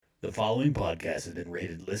The following podcast has been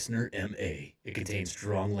rated Listener MA. It contains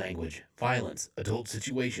strong language, violence, adult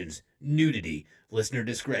situations, nudity. Listener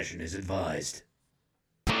discretion is advised.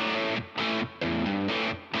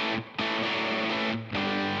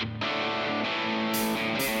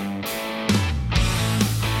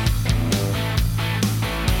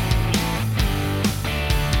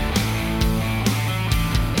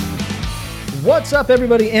 What's up,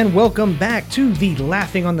 everybody, and welcome back to the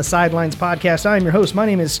Laughing on the Sidelines podcast. I'm your host. My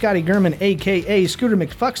name is Scotty Gurman, a.k.a. Scooter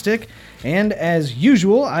McFuckstick, and as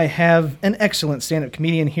usual, I have an excellent stand-up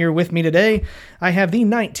comedian here with me today. I have the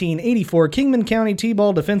 1984 Kingman County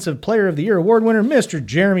T-Ball Defensive Player of the Year award winner, Mr.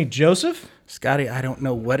 Jeremy Joseph. Scotty, I don't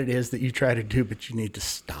know what it is that you try to do, but you need to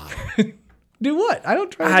stop. Do what? I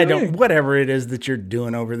don't try to do anything. Whatever it is that you're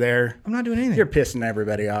doing over there. I'm not doing anything. You're pissing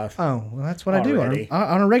everybody off. Oh, well, that's what Already. I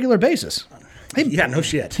do on a regular basis. Hey, yeah, no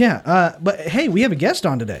shit. Yeah, but hey, we have a guest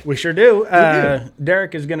on today. We sure do.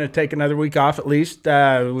 Derek is going to take another week off at least,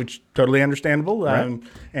 which is totally understandable. Right.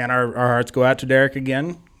 And our hearts go out to Derek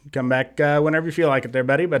again. Come back whenever you feel like it there,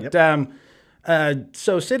 buddy. But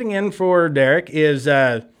so sitting in for Derek is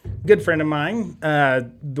a good friend of mine, the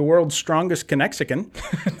world's strongest Connexican,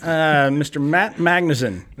 Mr. Matt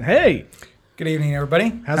Magnuson. Hey, Good evening,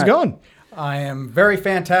 everybody. how's it going? I am very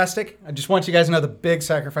fantastic. I just want you guys to know the big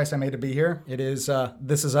sacrifice I made to be here. It is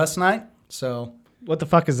This Is Us night. So What the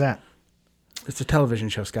fuck is that? It's a television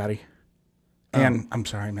show, Scotty. And I'm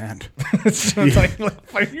sorry, Matt. It's like,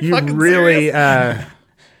 are you fucking really, serious?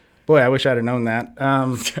 boy, I wish I'd have known that.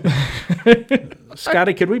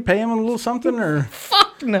 Scotty, could we pay him a little something? Or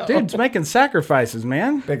Fuck no. dude's making sacrifices,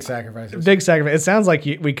 man. big sacrifices. Big sacrifice. It sounds like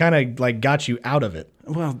we kind of like got you out of it.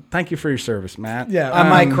 Well, thank you for your service, Matt. Yeah. I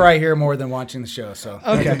might cry here more than watching the show. So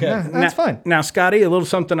Okay. Yeah, that's now, fine. Now, Scotty, a little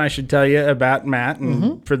something I should tell you about Matt,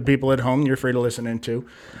 and for the people at home, you're free to listen into.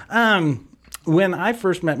 When I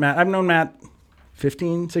first met Matt, I've known Matt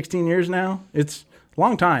 15, 16 years now. It's a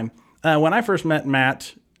long time. When I first met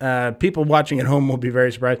Matt, people watching at home will be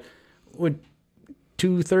very surprised. Would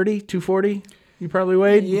 230, 240 you probably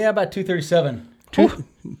weighed? yeah, about 237.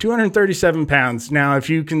 237 pounds. Now, if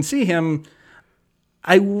you can see him,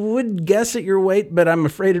 I would guess at your weight, but I'm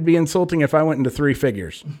afraid it'd be insulting if I went into three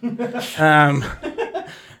figures. What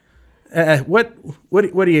are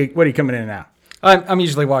you coming in at? I'm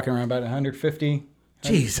usually walking around about 150.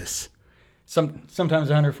 Jesus, Sometimes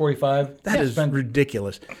 145. that is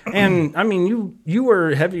ridiculous. And I mean, you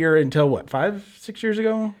were heavier until what, 5-6 years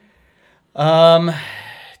ago?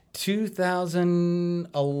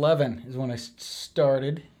 2011 is when I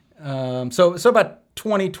started. So about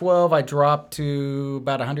 2012, I dropped to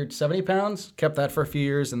about 170 pounds. Kept that for a few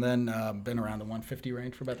years, and then been around the 150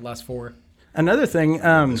 range for about the last 4. Another thing,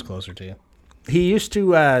 It's closer to you. he used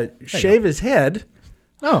to shave his head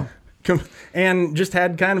Oh, and just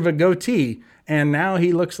had kind of a goatee. And now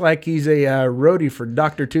he looks like he's a roadie for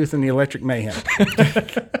Dr. Tooth and the Electric Mayhem.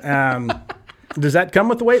 Does that come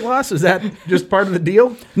with the weight loss? Is that just part of the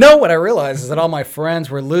deal? No, what I realized is that all my friends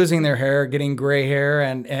were losing their hair, getting gray hair,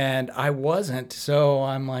 and I wasn't. So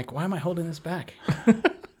I'm like, why am I holding this back?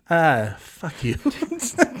 Fuck you.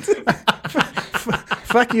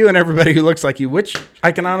 Fuck you and everybody who looks like you, which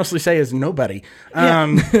I can honestly say is nobody.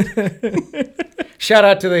 Shout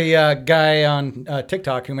out to the guy on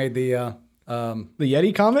TikTok who made the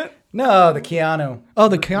Yeti comment? no, the Keanu. Oh,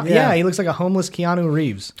 yeah, he looks like a homeless Keanu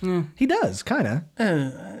Reeves. He does, kind of.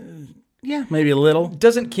 Yeah, maybe a little.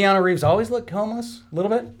 Doesn't Keanu Reeves always look homeless? A little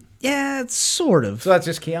bit? Yeah, it's sort of. So that's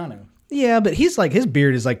just Keanu. Yeah, but he's like, his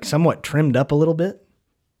beard is like somewhat trimmed up a little bit.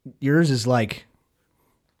 Yours is like,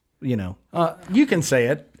 you know. You can say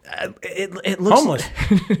it. It looks Homeless.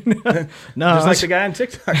 No, Just like the guy on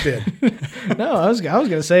TikTok did. no, I was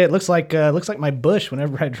gonna say it looks like my bush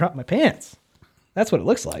whenever I drop my pants. That's what it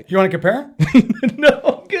looks like. You want to compare?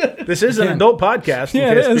 No, good. This is an adult podcast, in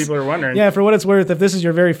Yeah, it case is. people are wondering. Yeah, for what it's worth, if this is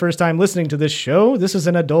your very first time listening to this show, this is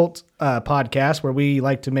an adult podcast where we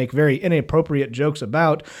like to make very inappropriate jokes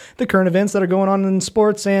about the current events that are going on in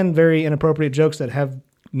sports and very inappropriate jokes that have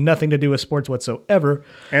nothing to do with sports whatsoever.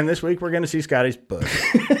 And this week we're going to see Scotty's bush.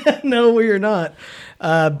 No, we are not.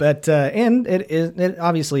 But it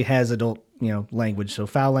obviously has adult language, so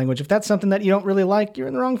foul language. If that's something that you don't really like, you're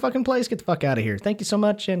in the wrong fucking place. Get the fuck out of here. Thank you so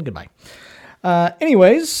much and goodbye.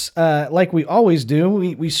 Anyways, like we always do,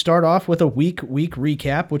 we start off with a week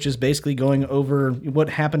recap, which is basically going over what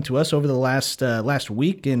happened to us over the last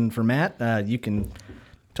week. And for Matt, you can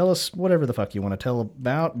tell us whatever the fuck you want to tell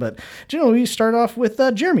about. But generally, we start off with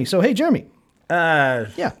Jeremy. So, hey, Jeremy.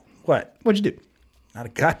 Yeah. What? What'd you do? Not a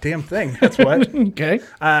goddamn thing. That's what. Okay.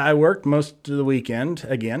 I worked most of the weekend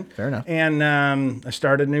again. Fair enough. And I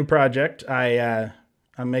started a new project. I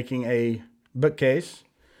I'm making a bookcase.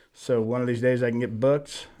 So one of these days I can get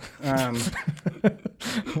books.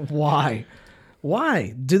 Why?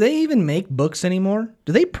 Why? Do they even make books anymore?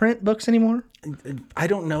 Do they print books anymore? I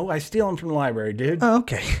don't know. I steal them from the library, dude. Oh,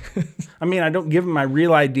 okay. I mean, I don't give them my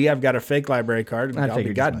real ID. I've got a fake library card. I'll be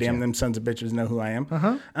figured as much, goddamn yeah. them sons of bitches know who I am.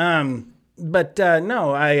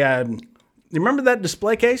 No, you remember that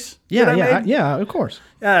display case? that I made? Yeah, of course.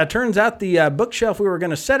 Turns out the bookshelf we were going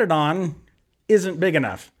to set it on isn't big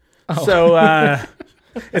enough. So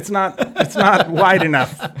it's not wide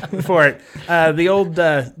enough for it.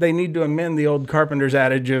 They need to amend the old carpenter's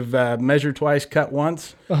adage of measure twice, cut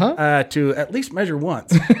once, to at least measure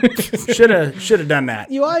once. Should have done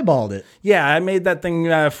that. You eyeballed it. Yeah, I made that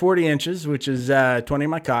thing 40 inches, which is 20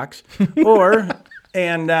 of my cocks,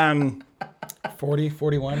 and 40,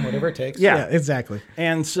 41, whatever it takes. yeah. Exactly.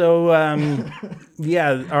 And so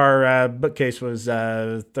our bookcase was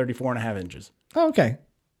 34 and a half inches. Oh, okay.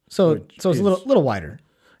 So it's a little wider.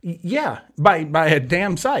 Yeah, by a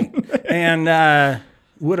damn sight, and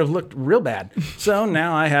would have looked real bad. So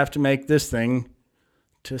now I have to make this thing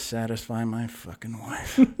to satisfy my fucking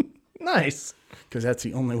wife, Nice. because that's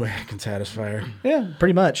the only way I can satisfy her. Yeah,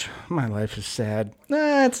 pretty much. My life is sad.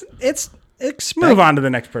 Nah, it's Move on to the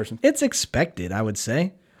next person. It's expected, I would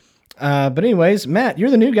say. But anyways, Matt, you're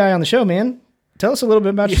the new guy on the show, man. Tell us a little bit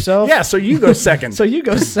about yourself. Yeah, so you go second. So you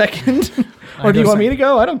go second. Or do you want me to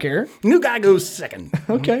go? I don't care. New guy goes second.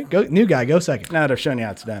 Okay, go. New guy, go second. Now that I've shown you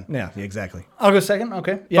how it's done. Yeah, exactly. I'll go second.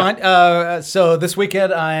 Okay, Yeah. fine. So this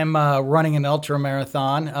weekend I'm running an ultra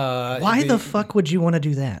marathon. Why the fuck would you want to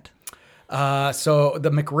do that? So the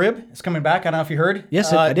McRib is coming back. I don't know if you heard.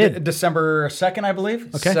 Yes, I did. December 2nd, I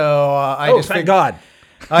believe. Okay. So Thank God.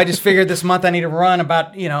 I just figured this month I need to run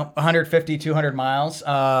about 150, 200 miles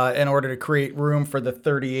in order to create room for the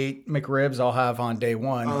 38 McRibs I'll have on day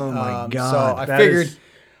one. Oh my God. So I That figured, is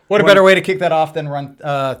what a better way to kick that off than run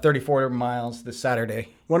 34 miles this Saturday.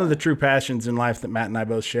 One of the true passions in life that Matt and I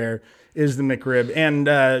both share is the McRib. And,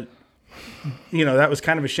 that was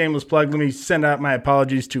kind of a shameless plug. Let me send out my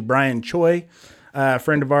apologies to Brian Choi, a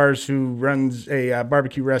friend of ours who runs a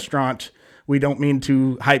barbecue restaurant. We don't mean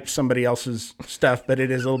to hype somebody else's stuff, but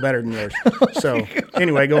it is a little better than yours. So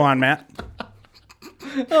anyway, go on, Matt.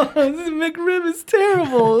 Oh, this McRib is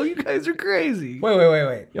terrible. You guys are crazy.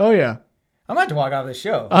 Wait. Oh yeah. I'm about to walk off the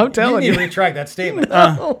show. I'm telling you. you. need to retract that statement.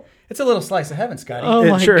 Oh, It's a little slice of heaven, Scotty. oh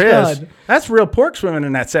my It sure God. is. That's real pork swimming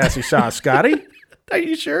in that sassy sauce, Scotty. Are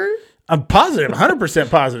you sure? I'm positive, 100%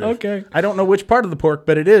 positive. Okay. I don't know which part of the pork,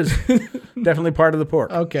 but it is definitely part of the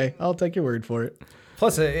pork. Okay, I'll take your word for it.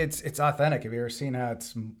 Plus, it's authentic. Have you ever seen how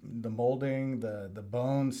it's the molding, the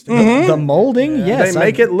bones? The molding, yes. They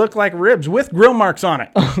make it look like ribs with grill marks on it.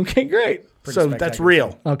 Okay, great. So that's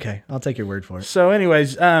real. Okay, I'll take your word for it. So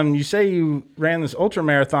anyways, you say you ran this ultra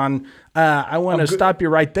marathon. I want to stop you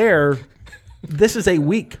right there. This is a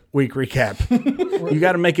week recap. You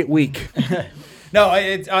got to make it week. No,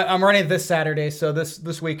 I'm running this Saturday, so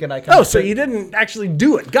this weekend I come. Oh, so you didn't actually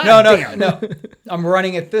do it? God No. damn. I'm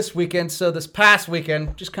running it this weekend. So this past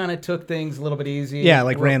weekend, just kind of took things a little bit easy. Yeah,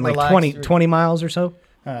 like ran like relaxed. 20 miles or so.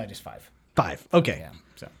 Just 5. 5. Okay. Yeah.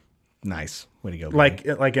 So Nice. Way to go.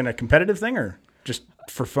 buddy. Like in a competitive thing or just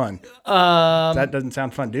for fun? That doesn't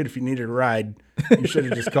sound fun, dude. If you needed a ride, you should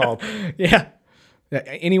have just called. Yeah.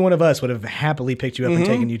 Any one of us would have happily picked you up and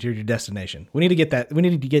taken you to your destination. We need to get that. We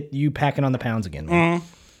need to get you packing on the pounds again, man.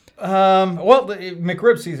 Well, the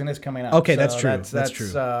McRib season is coming up. Okay, so that's true. That's true.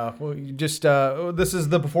 This is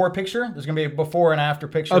the before picture. There's going to be a before and after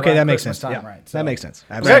picture. Okay, around that makes Christmas sense. time, Yeah, right? that makes sense.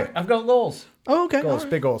 Absolutely. I've got goals. Oh, okay. Goals, All right.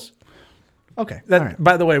 big goals. Okay. That, All right.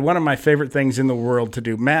 By the way, one of my favorite things in the world to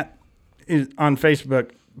do. Matt is on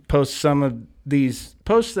Facebook posts some of these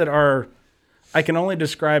posts that are, I can only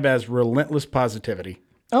describe as relentless positivity.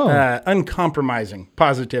 Oh. Uncompromising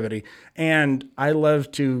positivity. And I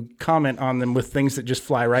love to comment on them with things that just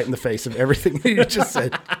fly right in the face of everything that you just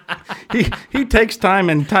said. He takes time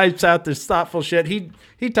and types out this thoughtful shit.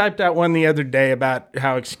 He typed out one the other day about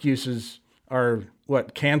how excuses are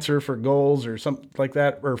cancer for goals or something like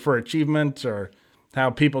that, or for achievements, or how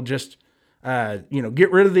people just get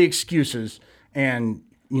rid of the excuses and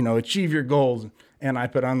achieve your goals. And I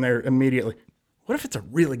put on there immediately, what if it's a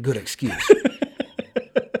really good excuse?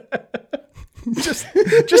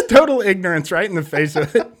 just total ignorance right in the face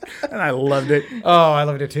of it. And I loved it. Oh, I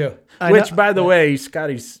loved it too. Which, by the way,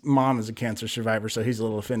 Scotty's mom is a cancer survivor, so he's a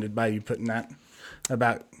little offended by you putting that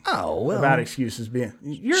about excuses being.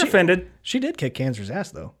 You're offended. She did kick cancer's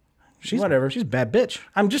ass, though. Whatever. She's a bad bitch.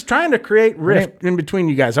 I'm just trying to create rift in between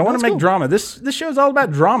you guys. I want to make drama. This show's all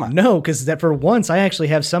about drama. No, because that for once I actually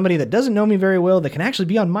have somebody that doesn't know me very well that can actually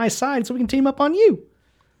be on my side, so we can team up on you.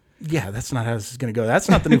 Yeah, that's not how this is going to go. That's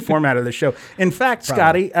not the new format of the show. In fact,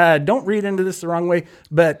 Scotty, don't read into this the wrong way,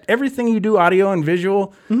 but everything you do, audio and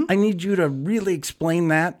visual, I need you to really explain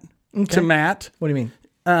that to Matt. What do you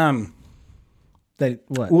mean?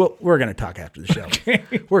 What? Well, we're going to talk after the show.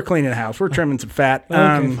 We're cleaning the house. We're trimming some fat.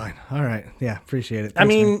 Okay, fine. All right. Yeah, appreciate it. I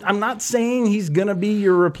mean, I'm not saying he's going to be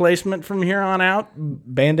your replacement from here on out.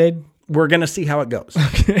 Band-Aid? We're going to see how it goes.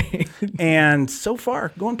 Okay. And so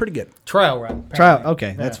far, going pretty good. Trial run. Trial.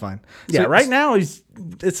 Okay, that's fine. Yeah, So- right now,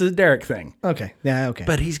 it's a Derek thing. Okay. Yeah, okay.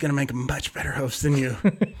 But he's going to make a much better host than you.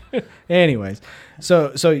 Anyways,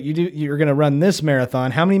 so you're going to run this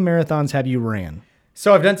marathon. How many marathons have you ran?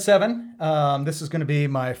 So I've done 7. This is going to be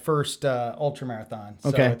my first ultra marathon. So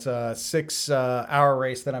Okay. it's a 6-hour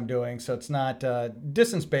race that I'm doing. So it's not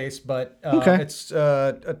distance based, but Okay. it's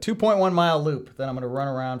a 2.1 mile loop that I'm going to run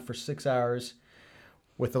around for 6 hours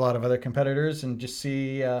with a lot of other competitors and just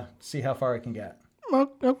see how far I can get. Oh,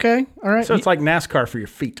 okay. All right. So it's like NASCAR for your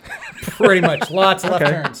feet. Pretty much, lots of left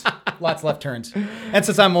turns, lots of left turns. And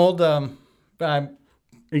since I'm old, I'm Are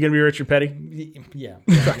you going to be Richard Petty? yeah.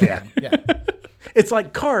 Yeah. It's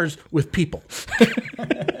like cars with people.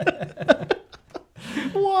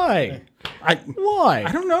 Why? I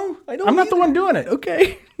don't know. don't I'm not the one doing it.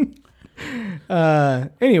 Okay.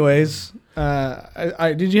 Anyways,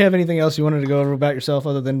 did you have anything else you wanted to go over about yourself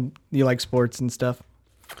other than you like sports and stuff?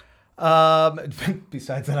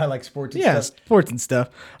 Besides that, I like sports and Yeah, stuff. sports and stuff.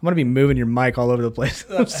 I'm going to be moving your mic all over the place.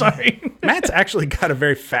 I'm sorry. Matt's actually got a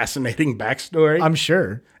very fascinating backstory. I'm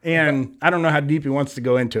sure. And I don't know how deep he wants to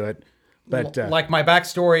go into it. But Like my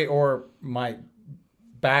backstory or my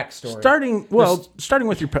backstory? starting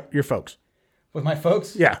with your folks. With my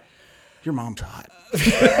folks? Yeah. Your mom's hot.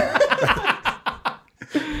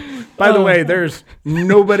 By the way, there's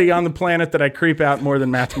nobody on the planet that I creep out more than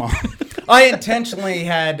Matt's mom. I intentionally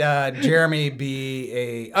had Jeremy be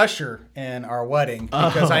a usher in our wedding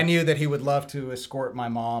because I knew that he would love to escort my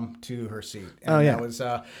mom to her seat. And that was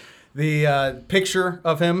the picture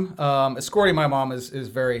of him escorting my mom is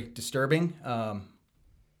very disturbing.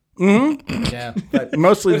 Yeah, but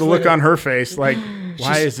Mostly the look on her face, like,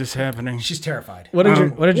 why is this happening? she's terrified. What did your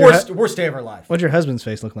Worst day of her life. what did your husband's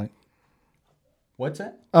face look like? What's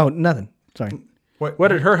that? Oh, nothing. Sorry. What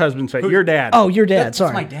did her husband say? Your dad. Oh, your dad. That's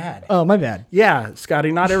Sorry. my dad. Oh, my bad. Yeah,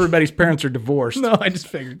 Scotty, not everybody's parents are divorced. No, I just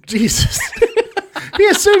figured. Jesus. He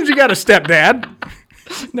assumes you got a stepdad.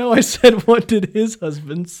 No, I said, what did his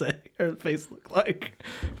husband say or face look like?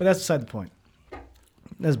 But that's beside the point.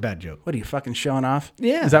 That's a bad joke. What are you fucking showing off?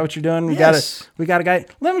 Yeah. Is that what you're doing? We Yes. got a guy.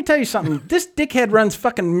 Let me tell you something. This dickhead runs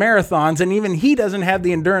fucking marathons, and even he doesn't have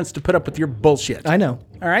the endurance to put up with your bullshit. I know.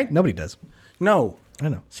 All right? Nobody does. No. I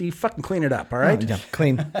know. So you fucking clean it up, all right? Oh, yeah,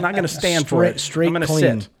 clean. I'm not going to stand for it. Straight I'm going to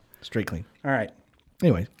clean. sit. Straight clean. All right.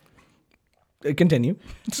 Anyway, continue.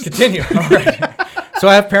 Continue. All right. So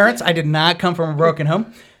I have parents. I did not come from a broken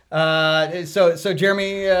home. So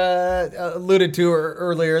Jeremy alluded to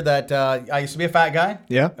earlier that I used to be a fat guy.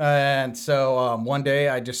 Yeah. And so one day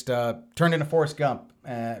I just turned into Forrest Gump,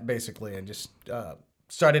 basically, and just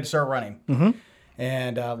started running. Mm-hmm.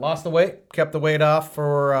 And lost the weight, kept the weight off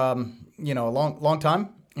for a long time,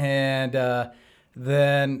 and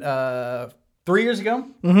then 3 years ago,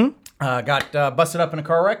 got busted up in a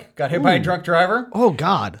car wreck, got hit by a drunk driver. Oh,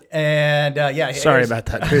 God. And Sorry about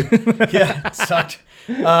that, dude. yeah, it sucked.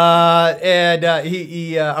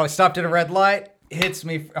 I was stopped at a red light, hits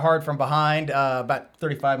me hard from behind, about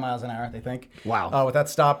 35 miles an hour, they think. Wow. Without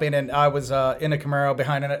stopping, and I was in a Camaro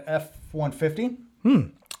behind an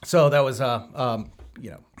F-150. So that was got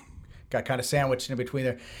kind of sandwiched in between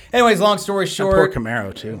there. Anyways, long story short. Poor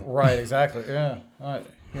Camaro, too. Right, exactly. Yeah.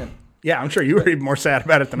 Yeah. Yeah, I'm sure you were even more sad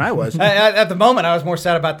about it than I was. At the moment, I was more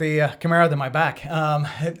sad about the Camaro than my back. I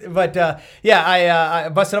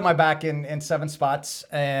busted up my back in 7 spots,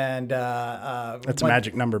 and That's a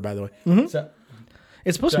magic number, by the way. So,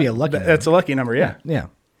 It's supposed to be a lucky number. That's a lucky number, yeah. Yeah.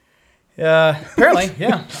 apparently,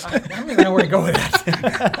 yeah. I don't even know where to go with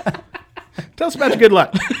that. Tell us about your good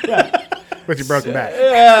luck. With your broken back.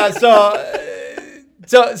 Yeah.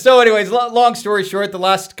 So anyways, long story short, the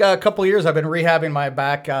last couple of years I've been rehabbing my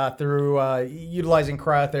back through utilizing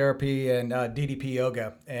cryotherapy and DDP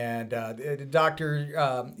yoga. And the doctor,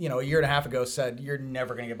 a year and a half ago said, you're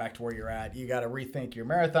never going to get back to where you're at. You got to rethink your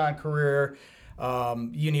marathon career.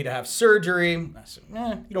 You need to have surgery. I said, you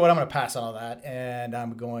know what? I'm going to pass on all that. And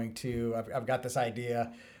I'm going to, I've got this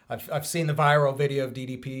idea. I've seen the viral video of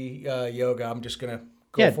DDP yoga. I'm just going to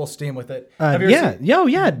go full steam with it. Have you ever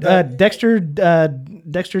seen Dexter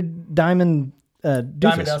Diamond Diamond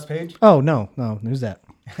Doofus. Dallas Page? Oh, no. Who's that?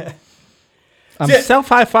 Self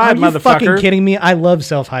high five, Are you fucking motherfucker. kidding me? I love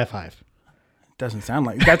Self High Five. Doesn't sound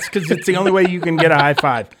like that's because it's the only way you can get a high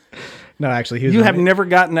five. No, actually, he was. You have never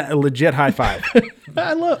gotten a legit high five.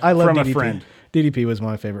 I love from a DDP. friend. DDP was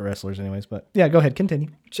one of my favorite wrestlers, anyways. But yeah, go ahead, continue.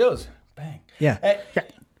 Shows. Bang. Yeah.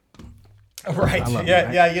 Right. love Yeah. him,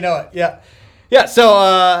 right? Yeah. You know it. Yeah. Yeah. So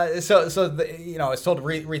you know, I was told to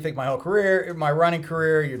rethink my whole career, my running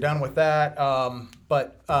career. You're done with that.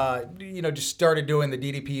 But you know, just started doing the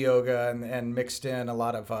DDP yoga and mixed in a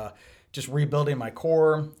lot of just rebuilding my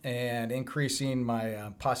core and increasing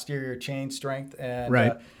my posterior chain strength. And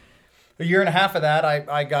Right. A year and a half of that,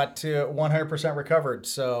 I got to 100% recovered.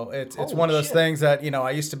 So it's one of those things that, you know,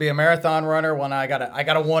 I used to be a marathon runner when I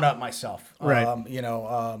gotta one up myself. Right. You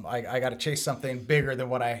know, I got to chase something bigger than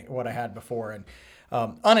what I had before, and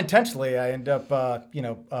unintentionally I end up, I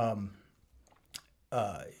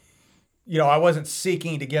wasn't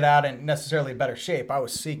seeking to get out in necessarily better shape. I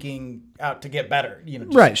was seeking out to get better. You know,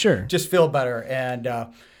 Right, sure. just feel better, and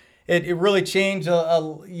it really changed,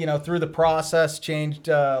 through the process, changed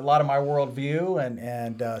a lot of my worldview,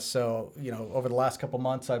 and so, you know, over the last couple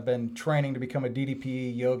months, I've been training to become a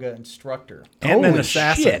DDP yoga instructor. And an Holy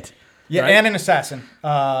assassin. shit. Yeah, Right? and an assassin.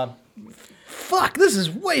 Fuck, this is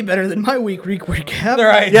way better than my week recap.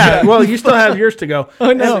 Right. Yeah, well, you still have yours to go.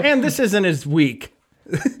 I know. And this isn't his week.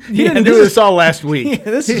 He Yeah, didn't this do is- this all last week.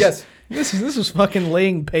 This is Yes. this is fucking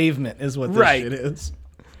laying pavement, is what this Right. shit is.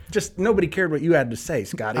 Just nobody cared what you had to say,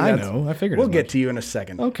 Scotty. I know. I figured We'll as get much. to you in a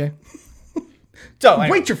second. Okay. So anyway,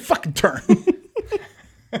 Wait your fucking turn.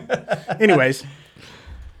 Anyways,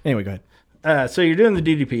 Anyway, go ahead. so you're doing the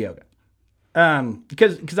DDP yoga.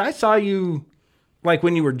 Because I saw you like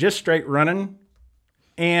when you were just straight running,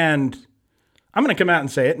 and I'm going to come out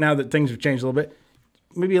and say it now that things have changed a little bit.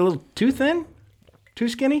 Maybe a little too thin, too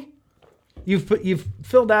skinny. You've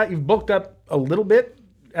filled out, you've bulked up a little bit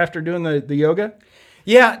after doing the yoga.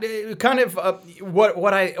 yeah, kind of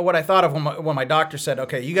what I thought of when my doctor said,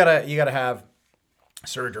 okay, you gotta have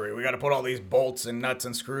surgery. We got to put all these bolts and nuts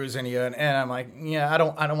and screws in you, and I'm like, yeah, I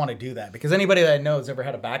don't want to do that, because anybody that I know has ever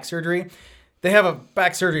had a back surgery, they have a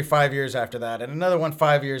back surgery 5 years after that, and another one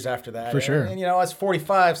 5 years after that. For sure. And you know, I was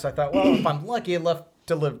 45, so I thought, well, if I'm lucky enough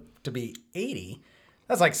to live to be 80,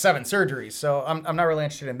 that's like 7 surgeries. So I'm not really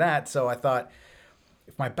interested in that. So I thought,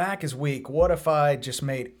 if my back is weak, what if I just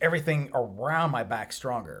made everything around my back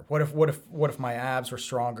stronger? What if my abs were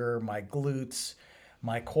stronger, my glutes,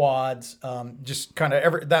 my quads, just kind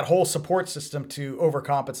of that whole support system to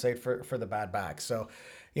overcompensate for the bad back. So,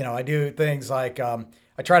 you know, I do things like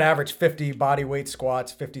I try to average 50 body weight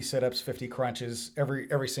squats, 50 sit-ups, 50 crunches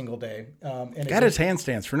every single day. And Got his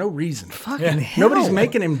handstands for no reason. Fucking hell. Nobody's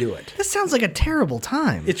making him do it. This sounds like a terrible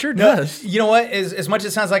time. It sure No, does. you know what? As much as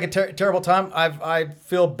it sounds like a terrible time, I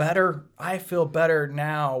feel better. I feel better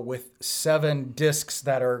now with 7 discs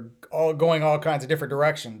that are all going all kinds of different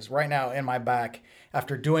directions right now in my back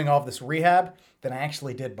after doing all of this rehab than I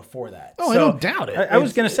actually did before that. I don't doubt it. I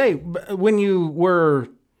was going to say, when you were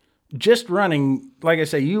just running, like I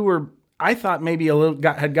say, I thought maybe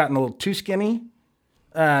had gotten a little too skinny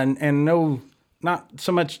and not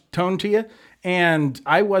so much tone to you. And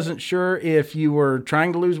I wasn't sure if you were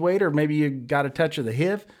trying to lose weight or maybe you got a touch of the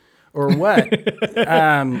HIV or what.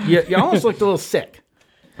 You almost looked a little sick.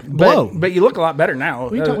 Whoa. But you look a lot better now.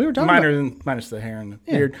 We were talking minus the hair and the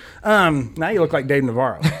beard. Now you look like Dave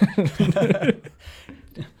Navarro.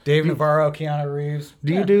 Dave Navarro, Keanu Reeves.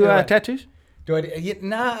 Do you do tattoos? Do I?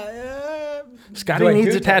 Nah. Scotty Do I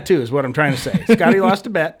needs do a tattoo, is what I'm trying to say. Scotty lost a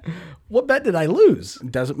bet. What bet did I lose?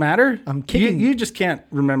 Doesn't matter. I'm kicking- You just can't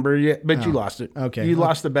remember yet, but you lost it. okay. You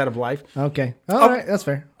lost the bet of life. Okay. All right, that's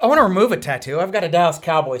fair. I want to remove a tattoo. I've got a Dallas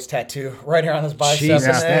Cowboys tattoo right here on this bicep.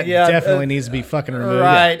 Jesus, And, that definitely needs to be fucking removed.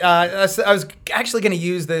 Right. I was actually going to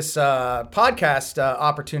use this podcast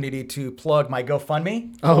opportunity to plug my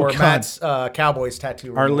GoFundMe Oh, for God. Matt's Cowboys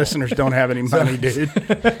tattoo. Our removal. listeners don't have any money, dude.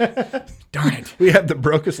 Darn it. We have the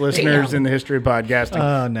brokest listeners in the history of podcasting.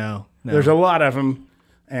 Oh, no. There's a lot of them,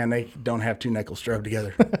 and they don't have 2 nickels strode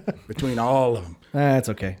together between all of them, That's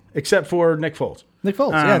okay. except for Nick Foles, Nick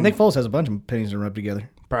Foles. Yeah, Nick Foles has a bunch of pennies to rub together.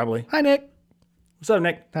 probably. Hi, Nick. What's up,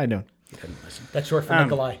 Nick? How you doing? That's short for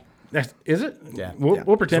Nikolai. Is it? Yeah.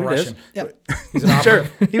 We'll pretend it is. Russian. Yeah. He's an Sure.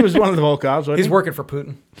 operative. He was one of the Volkovs, wasn't He's he? working for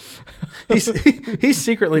Putin. He's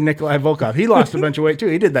secretly Nikolai Volkov. He lost a bunch of weight, too.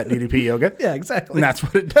 He did that DDP yoga. Yeah, exactly. And that's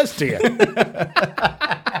what it does to you.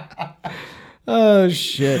 Oh,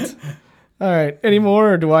 shit. All right. Any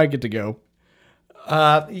more, or do I get to go?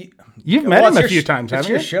 You've met Well, him a it's few your- times, It's haven't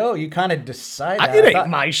your you? show. You kind of decide that. It I ain't thought-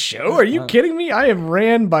 my show. Are you kidding me? I am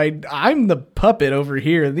ran by. I'm the puppet over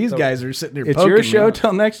here. These guys are sitting there. It's poking your me. show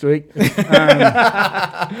till next week.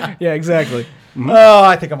 Yeah, exactly. Oh,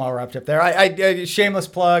 I think I'm all wrapped up there. I shameless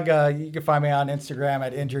plug. You can find me on Instagram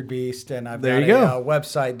at Injured Beast, and I've There got you a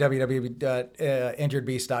website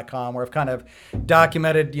www.injuredbeast.com where I've kind of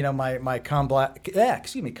documented, my comeback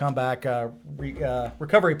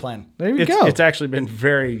recovery plan. There you go. It's actually been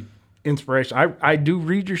very inspirational. I do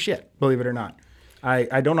read your shit, believe it or not.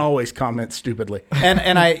 I don't always comment stupidly.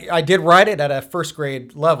 And I did write it at a first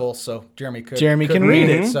grade level, so Jeremy could Jeremy could can read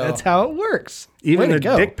it. So That's how it works. Even Way the to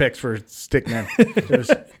go. dick pics for Stickman.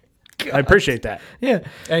 I appreciate that. Yeah.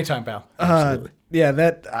 anytime, pal. Yeah,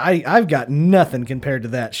 that I've got nothing compared to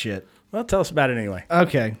that shit. Well, tell us about it anyway.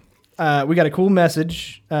 Okay. We got a cool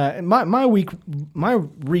message. My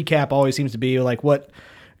recap always seems to be like what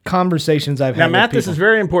conversations I've had Now, with Matt, this people. is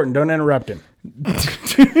very important. Don't interrupt him.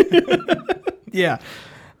 Yeah.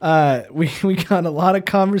 We got a lot of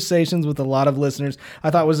conversations with a lot of listeners. I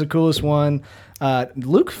thought was the coolest one.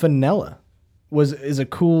 Luke Finella is a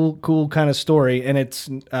cool kind of story, and it's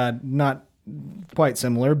not quite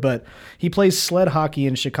similar, but he plays sled hockey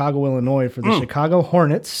in Chicago, Illinois for the Chicago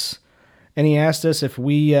Hornets. And he asked us if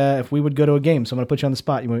we would go to a game. So I'm going to put you on the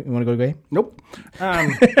spot. You want to go to a game? Nope.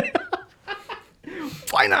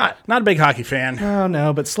 Why not? Not a big hockey fan. Oh,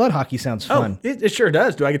 no, but sled hockey sounds fun. It sure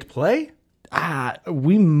does. Do I get to play?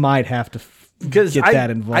 We might have to Because get that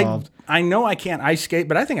involved. I know I can't ice skate,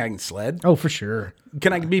 but I think I can sled. Oh, for sure.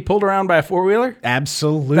 Can I be pulled around by a four-wheeler?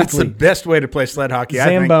 Absolutely. That's the best way to play sled hockey, I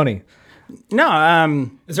think. Zamboni. No,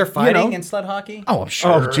 Is there fighting in sled hockey? Oh, I'm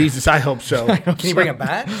sure. Oh, Jesus, I hope so. Can you bring a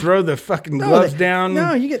bat? Throw the fucking gloves down.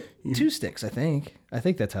 No, you get 2 sticks, I think. I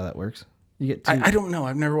think that's how that works. You get 2. I don't know.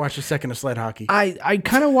 I've never watched a second of sled hockey. I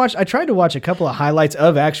kind of watched. I tried to watch a couple of highlights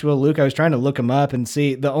of actual Luke. I was trying to look him up and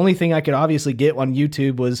see. The only thing I could obviously get on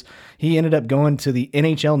YouTube was he ended up going to the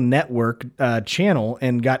NHL Network channel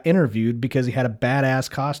and got interviewed because he had a badass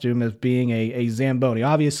costume of being a Zamboni.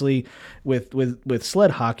 Obviously, with sled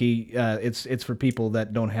hockey, it's for people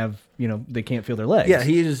that don't have they can't feel their legs. Yeah,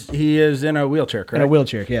 he is in a wheelchair, correct? in a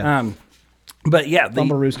wheelchair. Yeah, But yeah,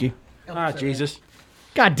 Bumbarooski. Jesus.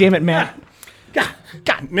 God damn it, Matt.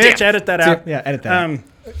 God, Mitch, edit that out. Yeah, edit that. out.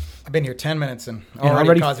 I've been here 10 minutes and Yeah,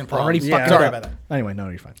 already causing problems. fucked Sorry up. about that. Anyway, no,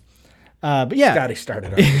 you're fine. But yeah, Scotty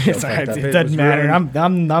started on the show. It's all right. fucked up. It doesn't was matter. ruined.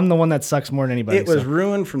 I'm the one that sucks more than anybody. It was so.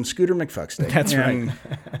 ruined from Scooter McFuckstick. That's And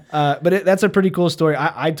But that's a pretty cool story.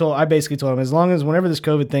 I basically told him as long as whenever this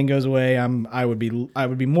COVID thing goes away, I would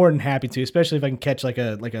be more than happy to, especially if I can catch like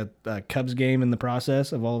a Cubs game in the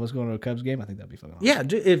process of all of us going to a Cubs game. I think that'd be fun. Yeah,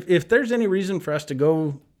 if there's any reason for us to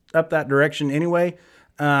go up that direction anyway,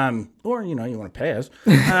 or you want to pay us.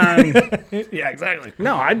 Yeah, exactly.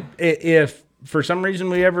 No, if for some reason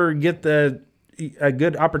we ever get a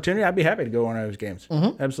good opportunity, I'd be happy to go on one of those games.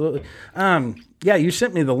 Mm-hmm. Absolutely. Yeah, you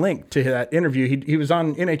sent me the link to that interview. He was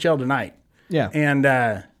on NHL Tonight. Yeah, And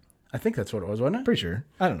I think that's what it was, wasn't it? pretty sure.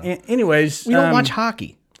 I don't know. Anyways, We don't watch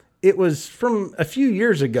hockey. It was from a few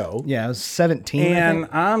years ago. Yeah, I was 17. I And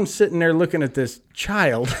think. I'm sitting there looking at this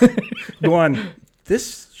child going,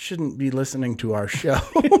 this shouldn't be listening to our show.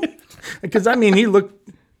 Because, he looked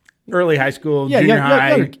early high school, junior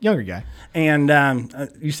high. Younger guy. And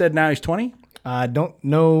you said now he's 20?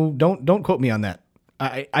 Don't quote me on that.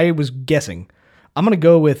 I was guessing. I'm gonna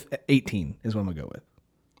go with 18 is what I'm gonna go with.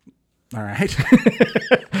 All right.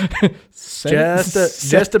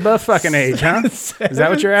 Just above fucking age, huh? Is that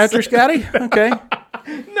what you're after, Scotty? Okay.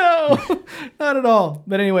 No, not at all.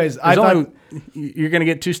 But anyways, I There's thought you're going to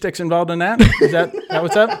get 2 sticks involved in that? Is that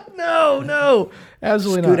what's up? no,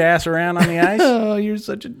 absolutely Scoot not. ass around on the ice? Oh, you're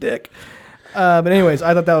such a dick. But anyways,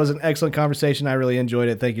 I thought that was an excellent conversation. I really enjoyed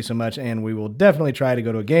it. Thank you so much. And we will definitely try to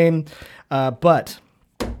go to a game. But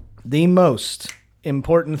the most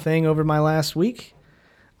important thing over my last week,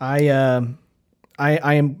 I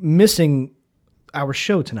am missing our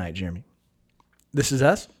show tonight, Jeremy. This is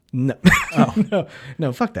us? No,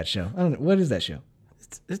 no, fuck that show. I don't know. What is that show?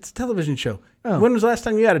 It's a television show. Oh. When was the last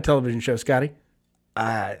time you had a television show, Scotty?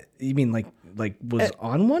 You mean like was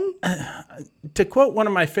on one? To quote one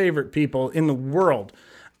of my favorite people in the world,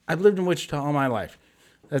 I've lived in Wichita all my life.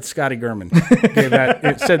 That's Scotty Gurman.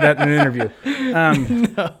 Said that in an interview.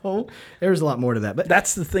 No, there's a lot more to that. But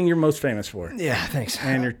That's the thing you're most famous for. yeah, thanks.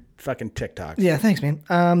 And your fucking TikToks. Yeah, thanks, man.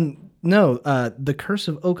 No, The Curse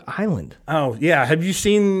of Oak Island Oh, yeah. Have you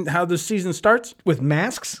seen how the season starts? with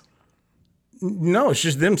masks. No, it's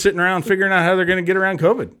just them sitting around figuring out how they're going to get around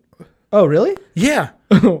COVID. Oh, really? Yeah.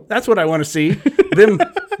 That's what I want to see.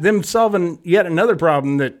 Them solving yet another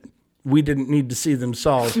problem that we didn't need to see them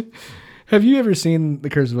solve. Have you ever seen The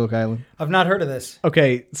Curse of Oak Island? I've not heard of this.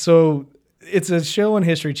 Okay, so it's a show on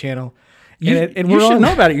History Channel. You and should on,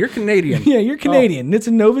 know about it. You're Canadian. Yeah, you're Canadian. It's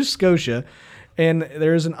in Nova Scotia. And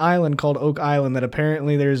there's an island called Oak Island that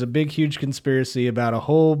apparently there's a big, huge conspiracy about a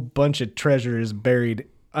whole bunch of treasures buried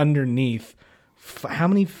underneath. How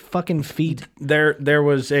many fucking feet? There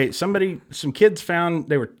was some kids found,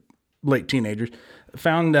 they were late teenagers,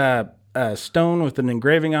 found a stone with an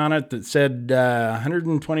engraving on it that said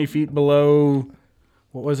 120 feet below,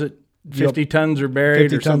 what was it? 50 tons are buried.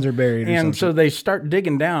 50 tons are buried. Or and something. so they start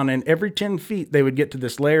digging down, and every 10 feet they would get to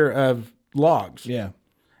this layer of logs. Yeah.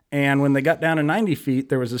 And when they got down to 90 feet,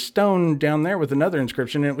 there was a stone down there with another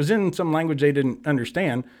inscription, and it was in some language they didn't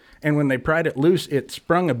understand. And when they pried it loose, it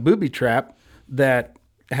sprung a booby trap that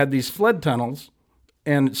had these flood tunnels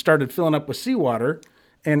and it started filling up with seawater.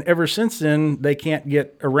 And ever since then, they can't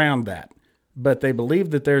get around that. But they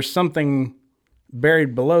believe that there's something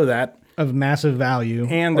buried below that. Of massive value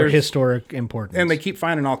And or there's- historic importance. And they keep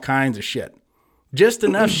finding all kinds of shit. Just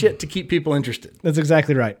enough shit to keep people interested. That's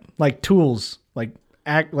exactly right. Like tools, like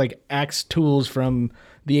axe tools from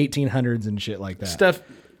the 1800s and shit like that. Stuff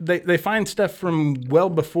they find stuff from well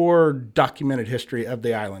before documented history of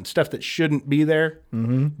the island. Stuff that shouldn't be there.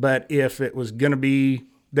 Mm-hmm. But if it was going to be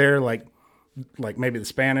there, like maybe the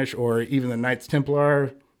Spanish or even the Knights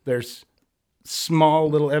Templar, there's small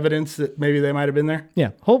little evidence that maybe they might have been there. Yeah,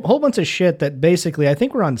 whole bunch of shit that basically, I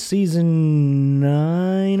think we're on season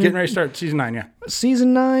 9. Getting ready to start season 9, yeah.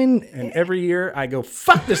 Season 9. And every year I go,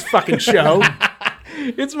 fuck this fucking show.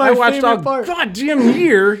 It's my I watched favorite all part. goddamn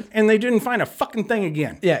year and they didn't find a fucking thing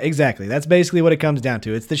again. Yeah, exactly. That's basically what it comes down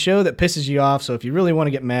to. It's the show that pisses you off. So if you really want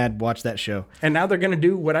to get mad, watch that show. And now they're going to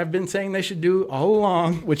do what I've been saying they should do all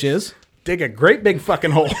along. Which is? Dig a great big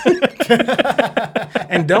fucking hole.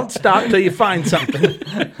 And don't stop till you find something.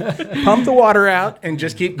 Pump the water out and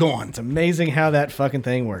just keep going. It's amazing how that fucking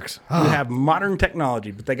thing works. You have modern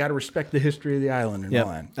technology, but they got to respect the history of the island and all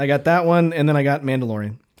that. I got that one, and then I got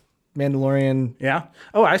Mandalorian. Yeah.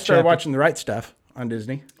 Oh, I started Chapter- watching The Right Stuff on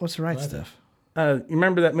Disney. What's the right stuff? You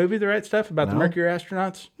remember that movie, The Right Stuff, about the Mercury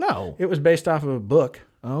astronauts? No. It was based off of a book.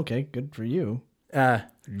 Oh, okay, good for you.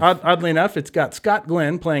 Oddly enough, it's got Scott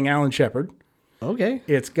Glenn playing Alan Shepard. Okay.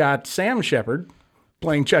 It's got Sam Shepard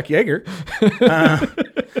playing Chuck Yeager.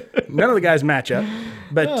 None of the guys match up.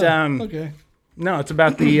 But Okay. no, it's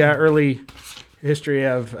about the early history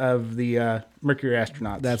of the Mercury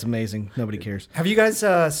astronauts. That's amazing. Nobody cares. Have you guys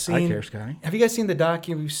seen? I care, Scotty. Have you guys seen the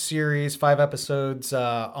docu-series 5 episodes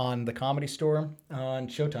on the Comedy Store on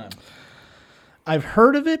Showtime? I've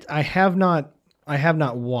heard of it. I have not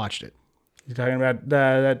watched it. You talking about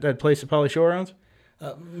that place that Pauly Shore owns?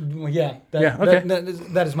 Well, yeah. Yeah, okay.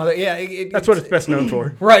 That is mother. Yeah. That's what it's best known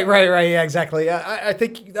for. Right. Yeah, exactly. I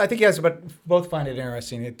think you guys both find it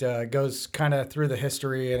interesting. It goes kind of through the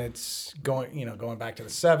history, and it's going back to the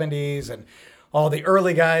 70s and all the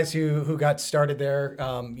early guys who got started there.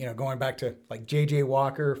 Going back to like J.J.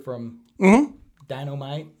 Walker from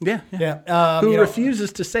Dynamite. Yeah. Yeah. Who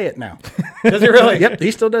refuses to say it now? Does he really? Yep, he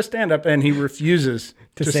still does stand up, and he refuses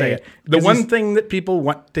to say it. The one thing that people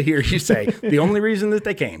want to hear you say. The only reason that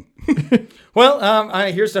they came. Well,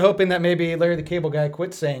 here's to hoping that maybe Larry the Cable Guy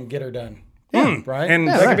quits saying "Get her done." Right, And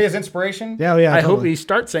that right. could be his inspiration. Yeah. I hope totally. he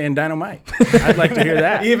starts saying dynamite. I'd like to hear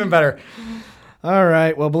that. Even better. All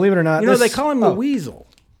right. Well, believe it or not, You know, they call him the Weasel,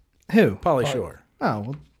 who? Pauly Shore. Oh,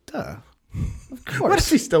 well, duh. Of course. What if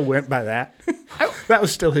he still went by that? That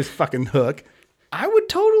was still his fucking hook. I would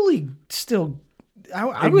totally still.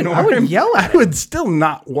 I would Ignore him. yell at I him. would still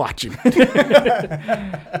not watch him.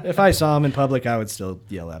 If I saw him in public, I would still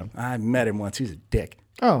yell at him. I met him once. He's a dick.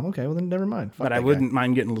 Oh, okay. Well, then never mind. Fuck But I that guy. wouldn't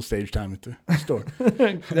mind getting a little stage time at the store.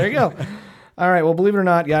 There you go. All right. Well, believe it or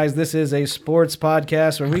not, guys, this is a sports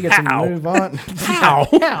podcast where we get How? to move on.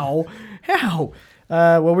 How? How?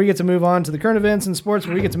 Well, we get to move on to the current events in sports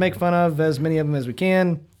where we get to make fun of as many of them as we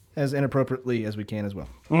can, as inappropriately as we can as well.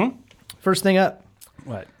 Mm-hmm. First thing up,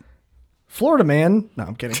 What? Florida man. No,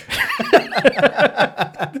 I'm kidding.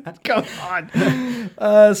 Come on.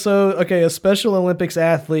 A Special Olympics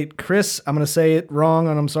athlete, Chris, I'm going to say it wrong,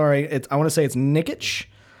 and I'm sorry. I want to say it's Nikic.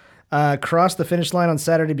 Crossed the finish line on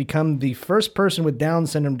Saturday to become the first person with Down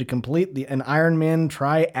syndrome to complete an Ironman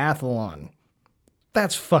triathlon.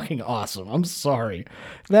 That's fucking awesome. I'm sorry.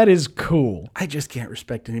 That is cool. I just can't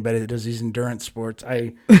respect anybody that does these endurance sports.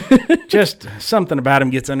 Just something about him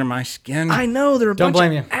gets under my skin. I know they're a Don't bunch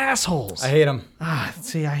blame of you. assholes. I hate him.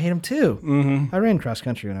 See, I hate them too. Mm-hmm. I ran cross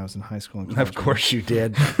country when I was in high school. And Of course you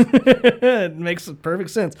did. It makes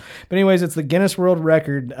perfect sense. But anyways, it's the Guinness World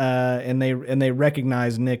Record, and they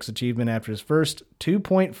recognize Nick's achievement after his first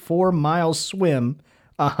 2.4 mile swim,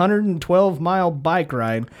 112 mile bike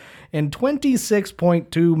ride, and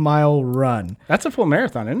 26.2 mile run. That's a full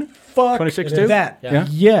marathon, isn't it? Fuck 26 it too? is. That Yeah.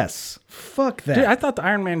 yes, fuck that. Dude, I thought the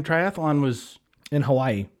Ironman triathlon was In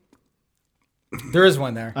Hawaii. There is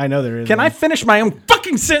one there. I know there is. Can I finish my own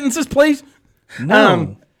fucking sentences, please?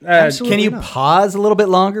 No. Absolutely Can you not. pause a little bit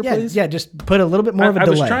longer, Yeah, please? yeah, just put a little bit more of a I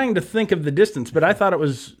delay. was trying to think of the distance, but I thought it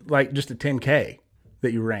was like just a 10K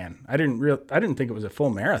that you ran. I didn't think it was a full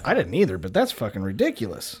marathon. I didn't either, but that's fucking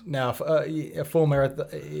ridiculous. No, a full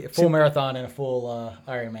marathon and a full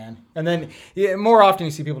Ironman, and then more often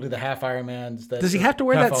you see people do the half Ironmans. Does he have to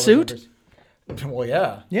wear have that all the suit? numbers. Well,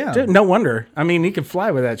 yeah. Yeah. Dude, no wonder. I mean, he can fly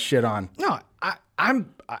with that shit on. No,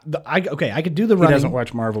 I could do the He running. doesn't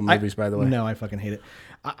watch Marvel movies, by the way. No, I fucking hate it.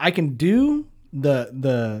 I can do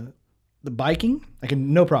the biking. I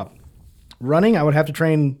can, no problem. Running, I would have to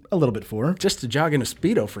train a little bit for. Just to jog in a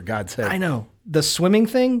Speedo, for God's sake. I know. The swimming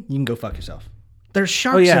thing, you can go fuck yourself. There's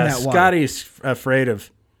sharks Oh, yeah. in that water. Scotty's afraid of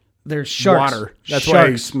There's sharks. water. That's why he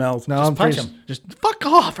Sharks. smells. No, Just I'm punch pretty- him. Just fuck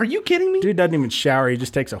off. Are you kidding me? Dude doesn't even shower. He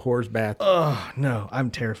just takes a whore's bath Oh, no. I'm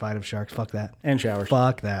terrified of sharks. Fuck that. and showers.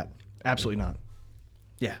 Fuck that. Absolutely not.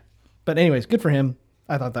 Yeah. But anyways, good for him.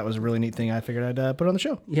 I thought that was a really neat thing. I figured I'd put on the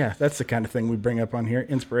show. Yeah, that's the kind of thing we bring up on here.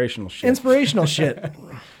 Inspirational shit. Inspirational shit.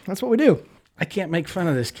 That's what we do. I can't make fun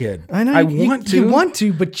of this kid. I know. I you, want to. You want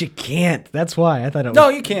to, but you can't. That's why I thought it was. No,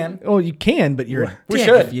 you can. Oh, you can, but you're a We dick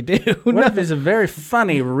should. if you do. What No. if it's a very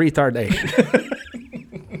funny retardation?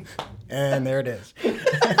 And there it is.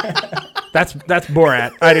 That's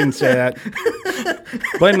Borat. I didn't say that.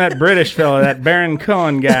 Blame that British fella, that Baron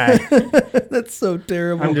Cohen guy. That's so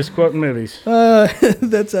terrible. I'm just quoting movies.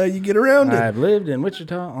 That's how you get around it. I've lived in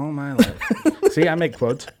Wichita all my life. See, I make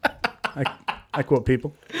quotes. I quote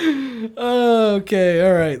people. Okay,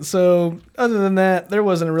 all right. So, other than that, there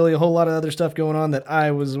wasn't really a whole lot of other stuff going on that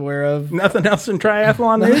I was aware of. Nothing else in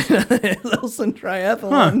triathlon news? Else in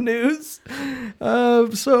triathlon news.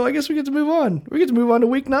 So, I guess we get to move on. We get to move on to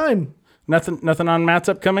week 9. Nothing on Matt's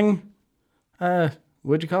upcoming.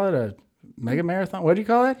 What'd you call it? A mega marathon? What'd you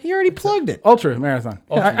call it? He already plugged it. Ultra marathon.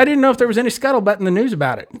 I didn't know if there was any scuttlebutt in the news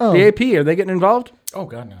about it. Oh. The AP, are they getting involved? Oh,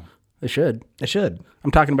 God, no. They should. I should. I'm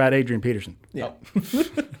talking about Adrian Peterson. Yeah.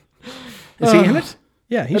 Is he in it?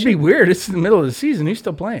 Yeah, he That'd should be weird. It's in the middle of the season. He's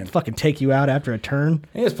still playing. fucking take you out after a turn.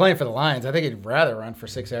 He was playing for the Lions. I think he'd rather run for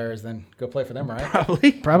 6 hours than go play for them, right?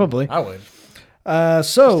 Probably. Probably. I would.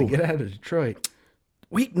 So, Get out of Detroit.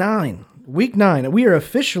 week 9. Week 9. We are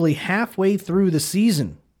officially halfway through the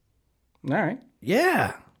season. All right.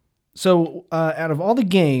 Yeah. So out of all the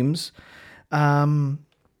games, I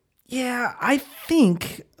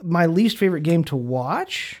think my least favorite game to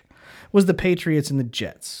watch was the Patriots and the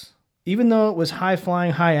Jets. Even though it was high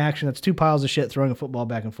flying, high action, that's two piles of shit throwing a football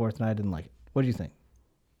back and forth, and I didn't like it. What do you think?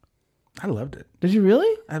 I loved it. Did you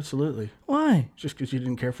really? Absolutely. Why? Just because you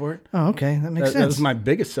didn't care for it. Oh, okay. That makes That sense. was my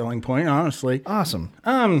biggest selling point, honestly. Awesome.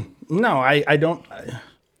 No, I don't. I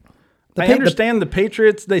Pa- understand the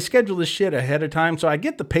Patriots. They schedule this shit ahead of time, so I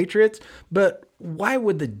get the Patriots. But why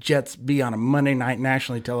would the Jets be on a Monday night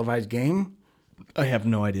nationally televised game? I have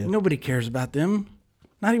no idea. Nobody cares about them.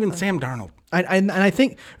 Not even Sam Darnold. And I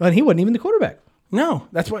think well, he wasn't even the quarterback. No,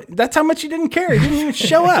 that's how much he didn't care. He didn't even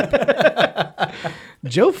show up.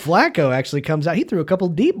 Joe Flacco actually comes out. He threw a couple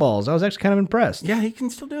deep balls. I was actually kind of impressed. Yeah, he can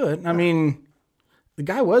still do it. I mean, the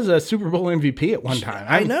guy was a Super Bowl MVP at one time.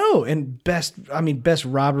 I know. And best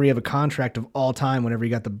robbery of a contract of all time whenever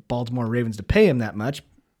you got the Baltimore Ravens to pay him that much.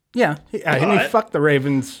 Yeah, and he fucked the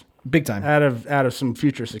Ravens Big time. out of some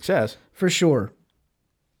future success. For sure.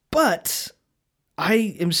 But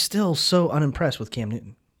I am still so unimpressed with Cam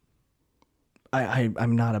Newton.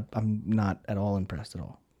 I'm not at all impressed at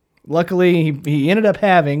all. Luckily, he ended up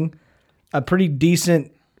having a pretty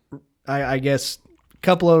decent, I guess,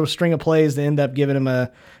 couple of string of plays that end up giving him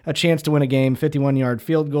a chance to win a game. 51-yard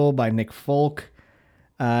field goal by Nick Folk,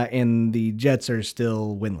 and the Jets are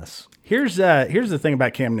still winless. Here's the thing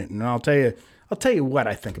about Cam Newton, and I'll tell you what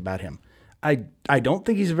I think about him. I don't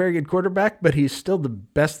think he's a very good quarterback, but he's still the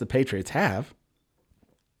best the Patriots have.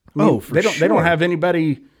 I mean, for they sure. don't have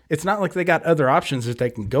anybody. It's not like they got other options that they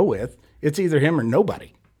can go with. It's either him or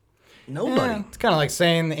nobody. Nobody. It's kind of like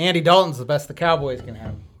saying Andy Dalton's the best the Cowboys can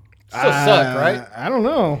have. Still suck, right? I don't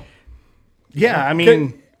know. Yeah, I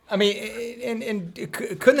mean,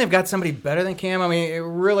 Couldn't they have got somebody better than Cam? I mean,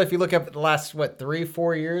 really, if you look up the last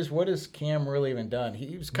 3-4 years, what has Cam really even done?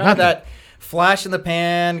 He was kind of that flash in the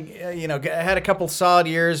pan. Had a couple solid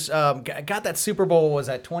years. Got that Super Bowl. Was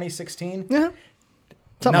that 2016? Yeah.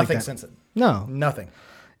 Something like Nothing that. since then. No. Nothing.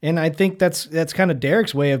 And I think that's kind of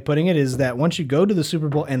Derek's way of putting it is that once you go to the Super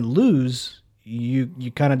Bowl and lose, you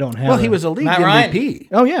kind of don't have. he was a league Matt MVP.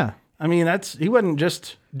 Oh yeah. I mean, he wasn't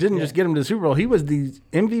didn't just get him to the Super Bowl. He was the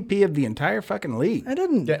MVP of the entire fucking league. I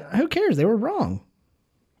didn't. Who cares? They were wrong.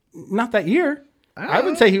 Not that year. I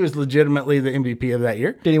would say he was legitimately the MVP of that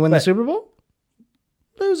year. Did he win the Super Bowl?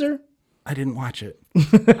 Loser. I didn't watch it.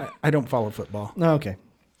 I don't follow football. Oh, okay.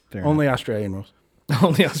 Fair Only Australian rules. enough.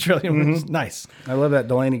 Only Australian wins. Nice. I love that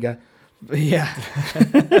Delaney guy. Yeah.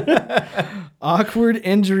 Awkward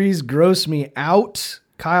injuries gross me out.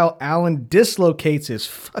 Kyle Allen dislocates his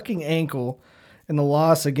fucking ankle in the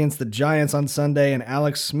loss against the Giants on Sunday, and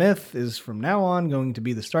Alex Smith is from now on going to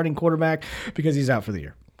be the starting quarterback because he's out for the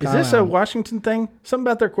year. Is Kyle this a Allen. Washington thing? Something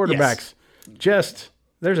about their quarterbacks.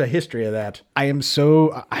 There's a history of that. I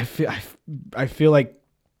feel like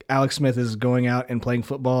Alex Smith is going out and playing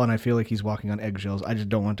football, and I feel like he's walking on eggshells. I just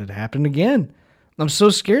don't want it to happen again. I'm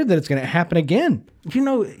so scared that it's going to happen again. You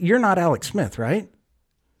know, you're not Alex Smith, right?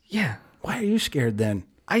 Yeah. Why are you scared then?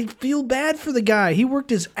 I feel bad for the guy. He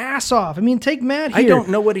worked his ass off. I mean, take Matt here. I don't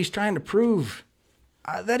know what he's trying to prove.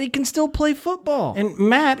 That he can still play football. And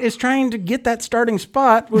Matt is trying to get that starting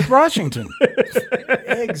spot with Washington.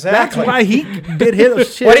 Exactly. That's why he did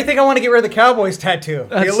his shit. Why do you think I want to get rid of the Cowboys tattoo?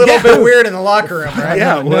 Be a little bit weird in the locker room, right?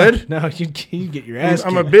 Yeah, it would. No, you get your ass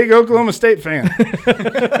I'm a kicked. big Oklahoma State fan.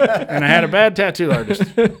 And I had a bad tattoo artist.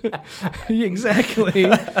 Exactly.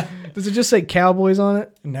 Does it just say Cowboys on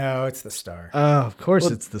it? No, it's the star. Oh, of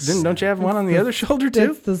course it's the Then don't you have one on the other shoulder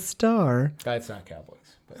too? It's the star. It's not Cowboys.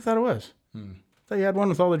 I thought it was. I thought you had one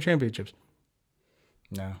with all their championships.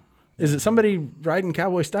 No. Is it somebody riding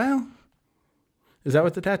cowboy style? Is that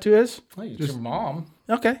what the tattoo is? Well, it's your mom.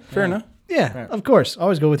 Okay, fair enough. Yeah, of course.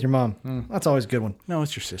 Always go with your mom. That's always a good one. No,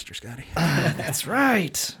 it's your sister, Scotty. That's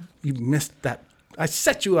right. You missed that. I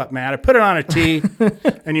set you up, Matt. I put it on a tee,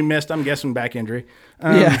 and you missed. I'm guessing back injury.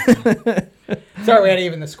 Yeah. Sorry, we had to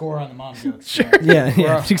even the score on the mom jokes. Sure.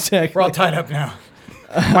 Yeah, exactly. We're all tied up now.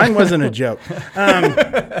 Mine wasn't a joke.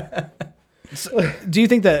 Do you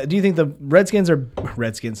think the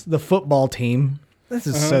Redskins, the football team? This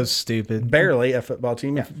is so stupid. Barely a football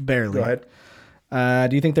team. Yeah, Barely. Go ahead.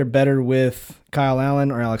 Do you think they're better with Kyle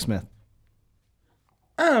Allen or Alex Smith?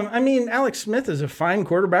 I mean, Alex Smith is a fine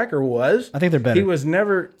quarterback, or was. I think they're better. He was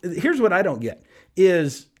never. Here's what I don't get: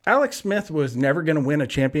 is Alex Smith was never going to win a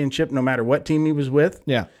championship, no matter what team he was with.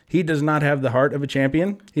 Yeah. He does not have the heart of a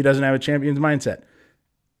champion. He doesn't have a champion's mindset.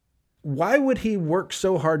 Why would he work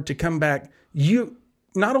so hard to come back? You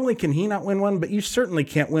not only can he not win one, but you certainly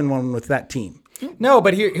can't win one with that team. No,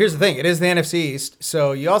 but here's the thing. It is the NFC East,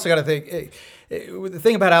 so you also got to think. The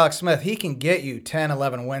thing about Alex Smith, he can get you 10,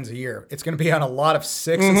 11 wins a year. It's going to be on a lot of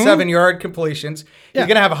 6 and 7 yard completions. Yeah. He's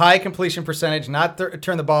going to have a high completion percentage, not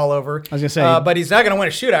turn the ball over. I was going to say. But he's not going to win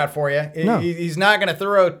a shootout for you. No. He's not going to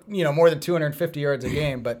throw more than 250 yards a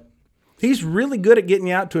game, but He's really good at getting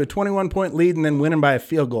you out to a 21-point lead and then winning by a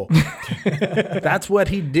field goal. That's what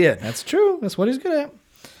he did. That's true. That's what he's good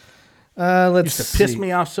at. Let's Used to piss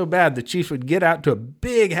me off so bad the Chiefs would get out to a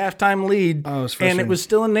big halftime lead, Oh, it was and frustrating. it was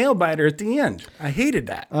still a nail biter at the end. I hated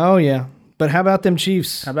that. Oh, yeah. But how about them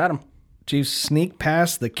Chiefs? How about them? Chiefs sneak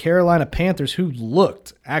past the Carolina Panthers, who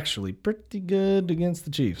looked actually pretty good against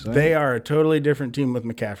the Chiefs. Right? They are a totally different team with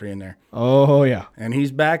McCaffrey in there, Oh, yeah. and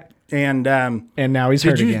he's back. And now he's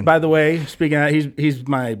did hurt you? again. By the way, speaking of that, he's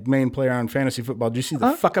my main player on fantasy football. Did you see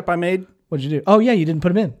the fuck up I made? What'd you do? Oh, yeah, you didn't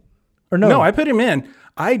put him in. Or no? No, I put him in.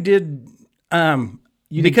 I did.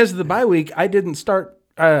 Because of the bye week, I didn't start.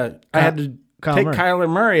 I had to take Murray. Kyler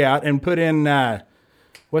Murray out and put in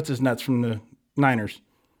what's his nuts from the Niners,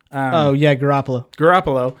 Oh, yeah,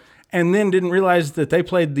 Garoppolo, and then didn't realize that they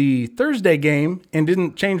played the Thursday game and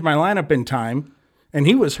didn't change my lineup in time, and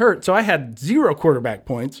he was hurt, so I had 0 quarterback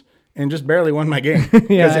points and just barely won my game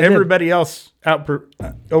because I did. everybody else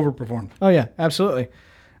overperformed. Oh, yeah, absolutely.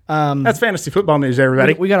 That's fantasy football news,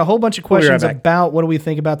 everybody. We got a whole bunch of We'll be right questions back. about what do we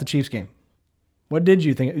think about the Chiefs game. What did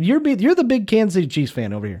you think? You're the big Kansas City Chiefs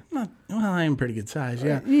fan over here. Well, I am pretty good size,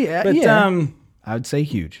 yeah. Yeah, But yeah. I would say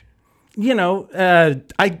huge I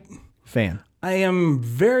fan. am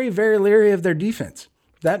very, very leery of their defense.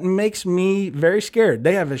 That makes me very scared.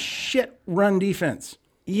 They have a shit run defense.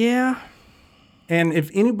 Yeah, And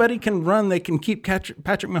if anybody can run, they can keep Patrick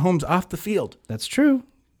Mahomes off the field. that's true.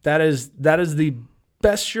 That is the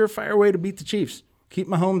best surefire way to beat the Chiefs. Keep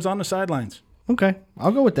Mahomes on the sidelines. Okay,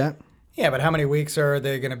 I'll go with that. yeah. But how many weeks are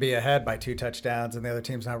they going to be ahead by 2 touchdowns and the other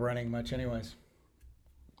team's not running much anyways?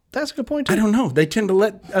 That's a good point, too. I don't know. They tend to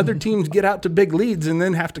let other teams get out to big leads and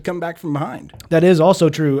then have to come back from behind. That is also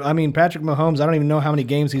true. I mean, Patrick Mahomes, I don't even know how many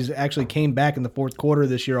games he's actually came back in the fourth quarter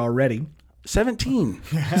this year already. 17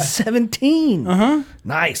 17.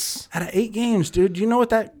 Nice. out of 8 games, dude. Do you know what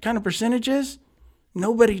that kind of percentage is?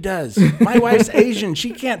 Nobody does. My wife's Asian.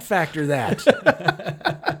 She can't factor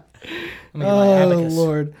that. Oh,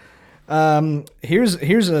 Lord.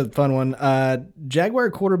 Here's a fun one. Jaguar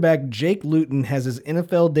quarterback Jake Luton has his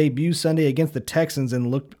NFL debut Sunday against the Texans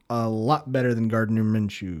and looked a lot better than Gardner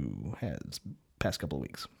Minshew has past couple of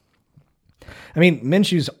weeks. I mean,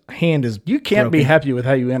 Minshew's hand is You can't be broken. happy with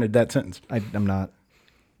how you ended that sentence. I'm not.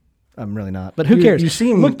 I'm really not. But who cares? You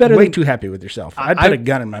seem Look better way than, too happy with yourself. I'd put a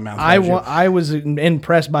gun in my mouth. I was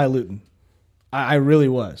impressed by Luton. I really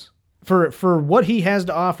was. For what he has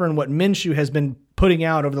to offer and what Minshew has been putting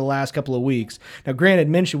out over the last couple of weeks. Now, granted,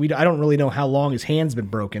 Minshew, I don't really know how long his hand's been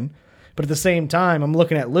broken. But at the same time, I'm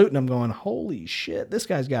looking at Luton, I'm going, holy shit, this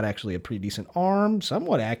guy's got actually a pretty decent arm,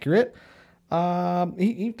 somewhat accurate.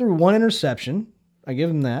 He threw one interception. I give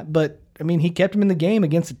him that. But, I mean, he kept him in the game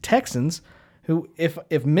against the Texans, who, if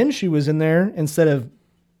Minshew was in there instead of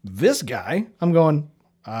this guy, I'm going,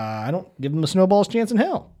 I don't give him a snowball's chance in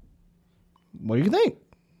hell. What do you think?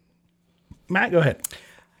 Matt, go ahead.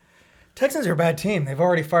 Texans are a bad team. They've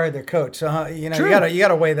already fired their coach. So, you True.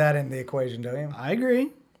 gotta weigh that in the equation, don't you? I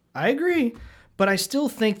agree. But I still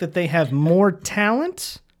think that they have more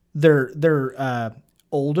talent. They're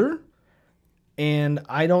older. And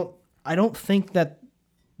I don't think that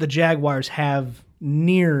the Jaguars have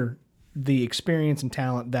near the experience and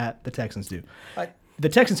talent that the Texans do. The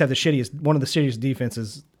Texans have one of the shittiest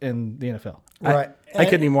defenses in the NFL. Right. I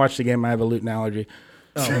couldn't even watch the game. I have a gluten allergy.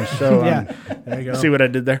 So Yeah, there you go. see what I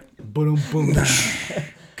did there? Boom, boom.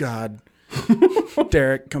 God.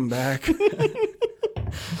 Derek, come back.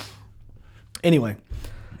 Anyway,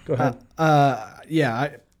 Go ahead.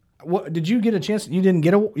 yeah. What did you get a chance? You didn't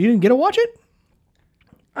get to watch it?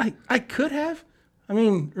 I could have. I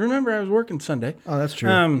mean, remember I was working Sunday. Oh, that's true.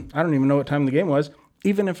 I don't even know what time the game was.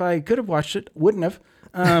 Even if I could have watched it, wouldn't have.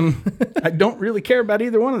 I don't really care about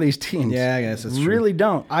either one of these teams. Yeah, I guess that's true. Really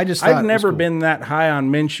don't. I just thought it I've was never cool. been that high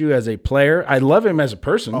on Minshew as a player. I love him as a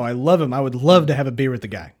person, Oh, I love him. I would love to have a beer with the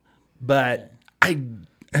guy. but I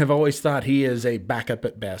have always thought he is a backup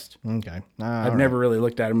at best. Okay. I've never really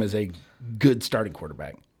looked at him as a good starting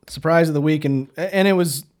quarterback. Surprise of the week, and it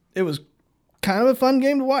was kind of a fun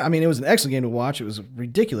game to watch. I mean, it was an excellent game to watch. It was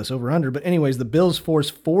ridiculous over under. But anyways, the Bills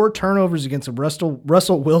forced 4 turnovers against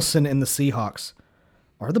Russell Wilson and the Seahawks.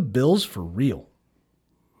 Are the Bills for real?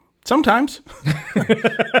 Sometimes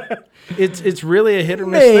it's really a hit or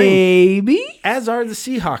miss thing. Maybe. As are the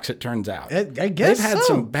Seahawks, it turns out. I guess they've had so.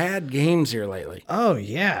 some bad games here lately. Oh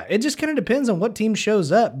yeah, it just kind of depends on what team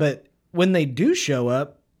shows up. But when they do show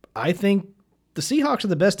up, I think the Seahawks are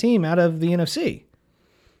the best team out of the NFC.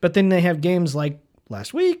 But then they have games like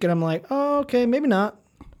last week, and I'm like, oh, okay, maybe not.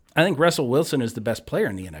 I think Russell Wilson is the best player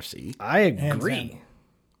in the NFC, I agree.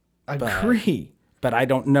 but I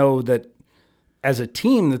don't know that as a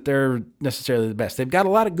team that they're necessarily the best. They've got a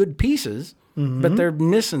lot of good pieces, but they're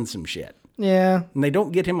missing some shit, Yeah. and they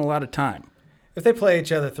don't get him a lot of time. If they play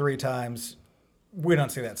each other 3 times, we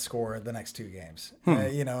don't see that score the next 2 games. I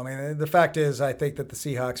mean, the fact is, I think that the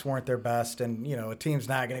Seahawks weren't their best, and a team's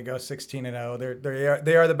not going to go 16-0.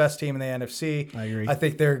 They are the best team in the NFC. I agree. I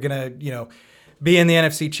think they're going to be in the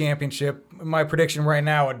NFC Championship. My prediction right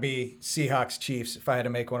now would be Seahawks Chiefs if I had to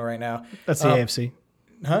make one right now. That's the AFC.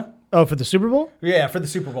 Huh? Oh, for the Super Bowl? Yeah, for the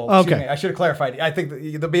Super Bowl. Okay. Excuse me. I should have clarified. I think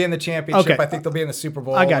they'll be in the championship. Okay. I think they'll be in the Super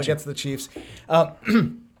Bowl I got you. against the Chiefs.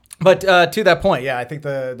 But to that point, yeah, I think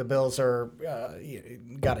the Bills are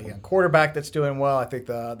got a young quarterback that's doing well. I think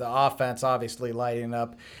the offense obviously lighting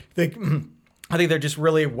up. I think they're just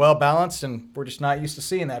really well balanced, and we're just not used to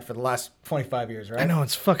seeing that for the last 25 years, right? I know,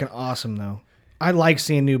 it's fucking awesome, though. I like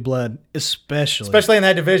seeing new blood, Especially in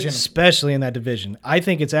that division. Especially in that division. I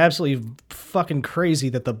think it's absolutely fucking crazy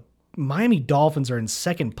that the Miami Dolphins are in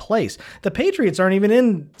second place. The Patriots aren't even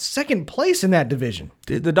in second place in that division.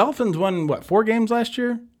 The Dolphins won, 4 games last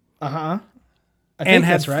year? I And think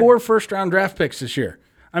had that's right. 4 first-round draft picks this year.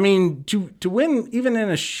 I mean, to win, even in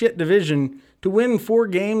a shit division, to win 4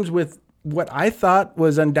 games with what I thought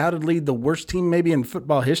was undoubtedly the worst team maybe in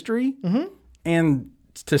football history, and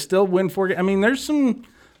to still win 4 games. I mean, there's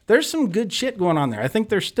some good shit going on there. I think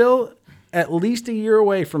they're still at least a year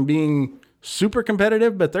away from being super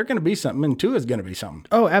competitive, but they're going to be something, and Tua is going to be something.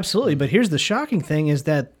 Oh, absolutely. But here's the shocking thing is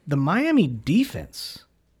that the Miami defense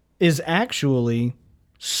is actually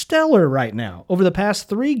stellar right now. Over the past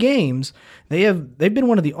 3 games, they've been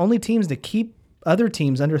one of the only teams to keep other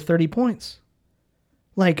teams under 30 points.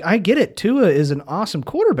 Like, I get it. Tua is an awesome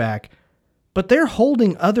quarterback, but they're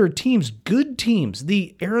holding other teams, good teams,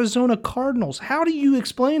 the Arizona Cardinals. How do you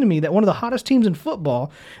explain to me that one of the hottest teams in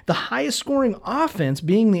football, the highest scoring offense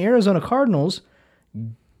being the Arizona Cardinals,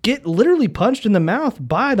 get literally punched in the mouth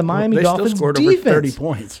by the Miami They Dolphins still scored defense? over 30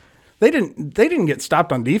 points. They didn't get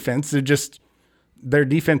stopped on defense. Their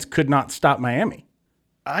defense could not stop Miami.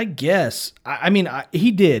 I guess. I mean,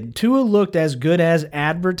 he did. Tua looked as good as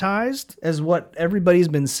advertised, as what everybody's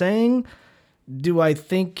been saying. Do I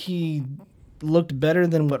think he looked better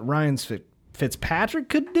than what Ryan Fitzpatrick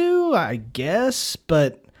could do? I guess,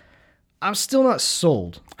 but I'm still not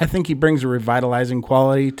sold. I think he brings a revitalizing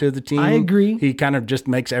quality to the team. I agree. He kind of just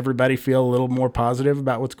makes everybody feel a little more positive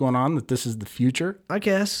about what's going on, that this is the future, I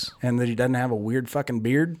guess. and that he doesn't have a weird fucking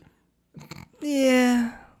beard.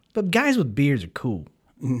 Yeah. But guys with beards are cool.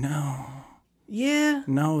 No. Yeah.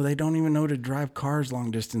 No, they don't even know to drive cars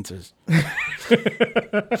long distances.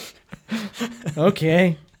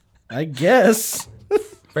 Okay. I guess.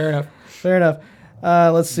 Fair enough. Fair enough.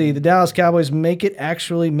 Let's see. The Dallas Cowboys make it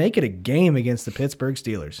a game against the Pittsburgh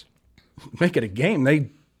Steelers. Make it a game.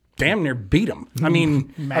 They damn near beat them. I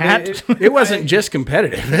mean, Matt? it wasn't just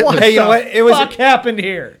competitive. Hey, you know what? It was. Fuck happened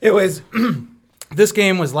here? It was. This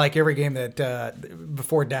game was like every game that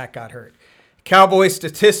before Dak got hurt. Cowboys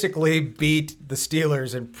statistically beat the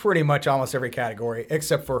Steelers in pretty much almost every category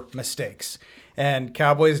except for mistakes. And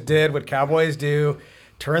Cowboys did what Cowboys do: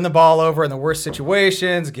 turn the ball over in the worst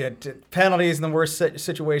situations, get penalties in the worst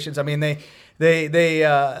situations. I mean, they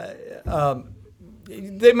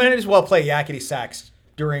might as well play yakety sax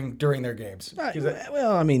during their games.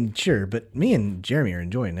 Well, I mean, sure, but me and Jeremy are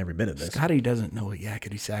enjoying every bit of this. Scotty doesn't know what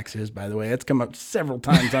yakety sax is, by the way. It's come up several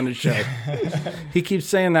times on the show. He keeps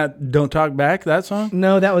saying that "Don't Talk Back," that song.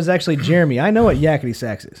 No, that was actually Jeremy. I know what yakety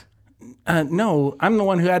sax is. No, I'm the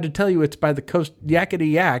one who had to tell you it's by the Coast.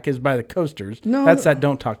 Yakety Yak is by the Coasters. No. That's that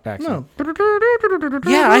 "Don't Talk Back" song. No.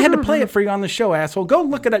 Yeah, I had to play it for you on the show, asshole. Go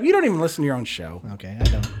look it up. You don't even listen to your own show. Okay, I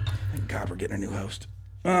don't. Thank God we're getting a new host.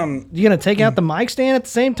 You gonna take out the mic stand at the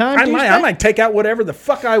same time? I might take out whatever the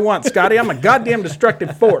fuck I want, Scotty. I'm a goddamn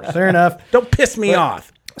destructive force. Fair enough. Don't piss me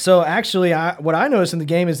off. So actually, what I noticed in the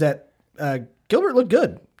game is that Gilbert looked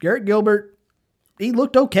good. Garrett Gilbert, he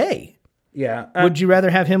looked okay. Yeah. Would you rather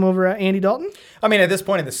have him over Andy Dalton? I mean, at this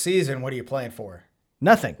point in the season, what are you playing for?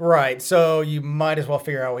 Nothing. Right, so you might as well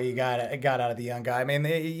figure out what you got out of the young guy. I mean,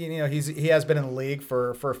 he has been in the league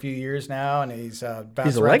for a few years now, and he's bounced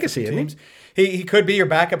He's a around legacy, some isn't teams. He could be your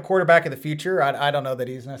backup quarterback in the future. I don't know that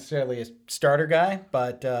he's necessarily a starter guy,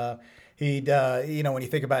 but he'd when you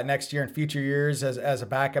think about next year and future years as a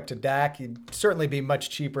backup to Dak, he'd certainly be much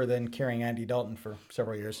cheaper than carrying Andy Dalton for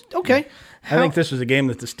several years. Okay. I think this was a game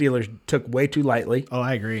that the Steelers took way too lightly. Oh,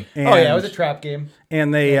 I agree. And, It was a trap game.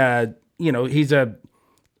 And they, he's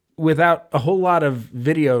without a whole lot of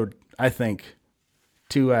video, I think,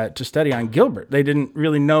 to study on Gilbert. They didn't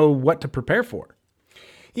really know what to prepare for.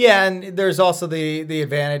 Yeah, and there's also the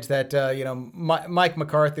advantage that Mike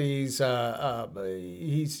McCarthy's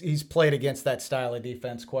he's played against that style of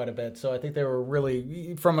defense quite a bit. So I think they were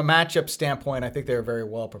really, from a matchup standpoint, I think they were very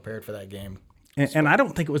well prepared for that game. And I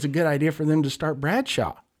don't think it was a good idea for them to start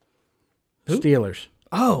Bradshaw. Steelers.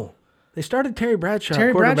 Oh, They started Terry Bradshaw,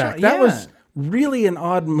 Terry quarterback. Bradshaw, That yeah. was really an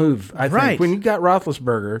odd move, I think. Right. When you got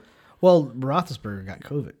Roethlisberger, well, Roethlisberger got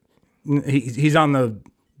COVID. he's on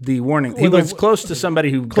the warning. He Well, was close to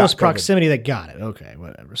somebody who Close got COVID. proximity that got it. Okay,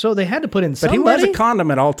 whatever. So they had to put in But somebody. he wears a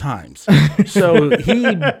condom at all times. So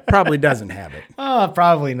he probably doesn't have it. Oh,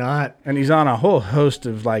 probably not. And he's on a whole host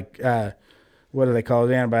of what do they call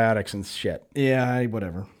it? Antibiotics and shit. Yeah,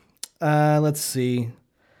 whatever. Let's see.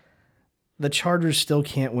 The Chargers still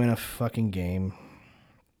can't win a fucking game.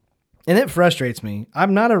 And it frustrates me.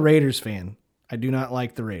 I'm not a Raiders fan. I do not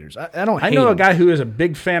like the Raiders. I don't hate I know a them. guy who is a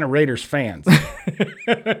big fan of Raiders fans.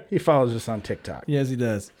 He follows us on TikTok. Yes, he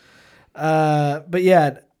does. But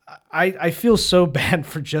yeah, I feel so bad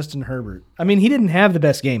for Justin Herbert. I mean, he didn't have the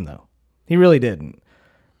best game, though. He really didn't.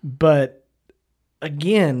 But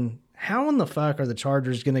again, how in the fuck are the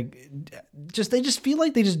Chargers going to they just feel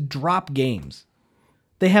like they just drop games.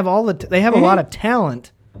 They have they have a lot of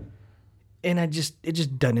talent, and it just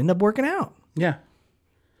doesn't end up working out. Yeah.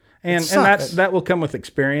 And sucks. that will come with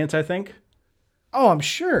experience, I think. Oh, I'm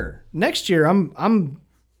sure. Next year, I'm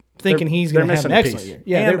thinking he's going to have an missing a excellent piece. year.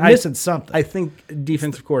 Yeah, And they're missing something. I think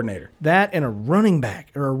defensive coordinator. That and a running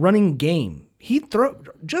back or a running game.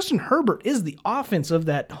 Justin Herbert is the offense of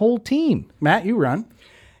that whole team. Matt, you run.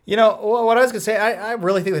 You know, what I was going to say, I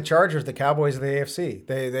really think the Chargers, the Cowboys of the AFC.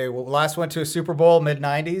 They last went to a Super Bowl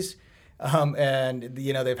mid-'90s, and,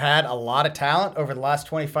 they've had a lot of talent over the last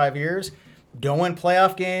 25 years. Don't win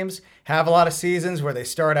playoff games, have a lot of seasons where they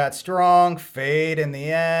start out strong, fade in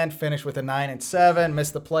the end, finish with a 9-7,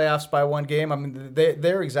 miss the playoffs by one game. I mean,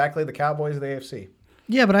 they're exactly the Cowboys of the AFC.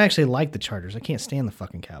 Yeah, but I actually like the Chargers. I can't stand the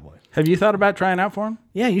fucking Cowboys. Have you thought about trying out for him?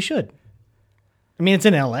 Yeah, you should. I mean, it's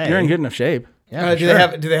in L.A. You're in good enough shape. Yeah, Do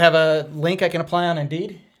they have a link I can apply on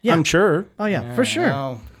Indeed? Yeah. I'm sure. Oh, yeah, for sure.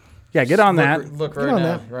 No. Yeah, get on that. Look right on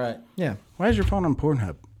now. that. Right. Yeah. Why is your phone on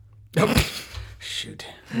Pornhub? Shoot.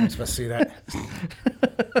 I'm not supposed to see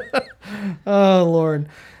that. Oh Lord.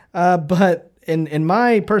 But in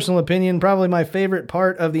my personal opinion, probably my favorite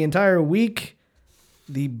part of the entire week,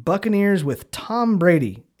 the Buccaneers with Tom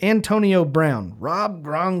Brady, Antonio Brown, Rob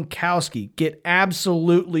Gronkowski get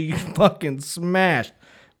absolutely fucking smashed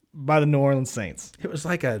by the New Orleans Saints. It was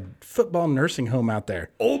like a football nursing home out there.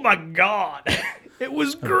 Oh my God. It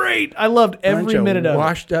was great. I loved every Bunch of minute of it.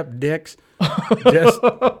 washed up dicks. Just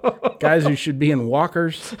guys who should be in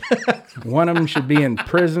walkers. One of them should be in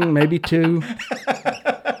prison, maybe two.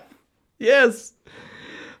 Yes.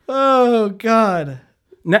 Oh God.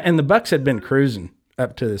 No, and the Bucks had been cruising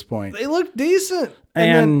up to this point. They looked decent.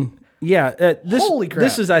 And yeah, this Holy crap.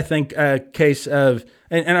 this is, I think, a case of,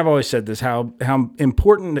 and I've always said this, how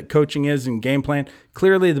important that coaching is in game plan.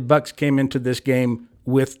 Clearly, the Bucks came into this game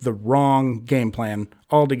with the wrong game plan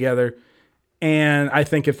altogether. And I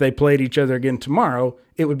think if they played each other again tomorrow,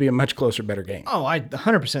 it would be a much closer, better game. Oh, I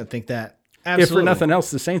 100% think that. If Absolutely. for nothing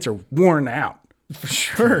else, the Saints are worn out. For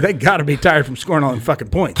sure. They got to be tired from scoring all them fucking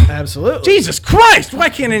points. Absolutely. Jesus Christ! Why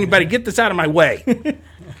can't anybody get this out of my way?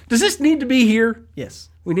 Does this need to be here? Yes.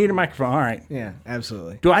 We need a microphone. All right. Yeah,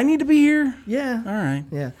 absolutely. Do I need to be here? Yeah. All right.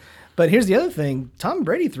 Yeah. But here's the other thing. Tom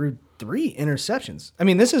Brady threw 3 interceptions. I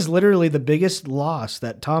mean, this is literally the biggest loss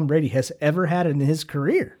that Tom Brady has ever had in his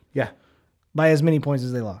career Yeah. by as many points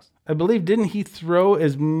as they lost. I believe, didn't he throw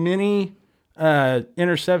as many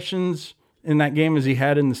interceptions in that game as he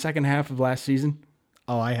had in the second half of last season?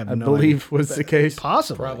 Oh, I have I no believe idea. was the case.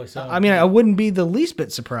 Possibly. Probably so. I mean, I wouldn't be the least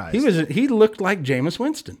bit surprised. He looked like Jameis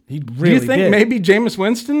Winston. He Do really you think did. maybe Jameis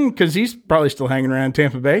Winston, because he's probably still hanging around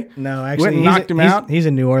Tampa Bay? No, actually, went and he's- knocked him he's- out. He's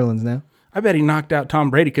in New Orleans now. I bet he knocked out Tom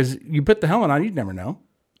Brady because you put the helmet on, you'd never know.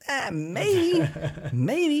 Maybe.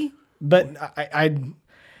 Maybe. But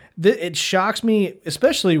it shocks me,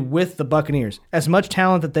 especially with the Buccaneers, as much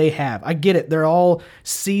talent that they have. I get it. They're all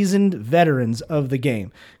seasoned veterans of the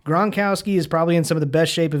game. Gronkowski is probably in some of the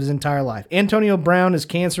best shape of his entire life. Antonio Brown is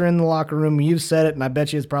cancer in the locker room. You've said it, and I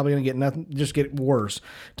bet you it's probably going to just get worse.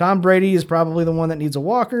 Tom Brady is probably the one that needs a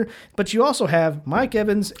walker, but you also have Mike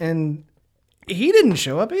Evans, and he didn't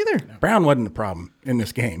show up either. Brown wasn't the problem in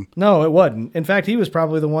this game. No, it wasn't. In fact, he was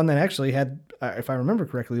probably the one that actually had, if I remember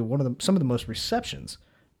correctly, some of the most receptions.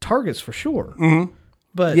 Targets for sure. Mm-hmm.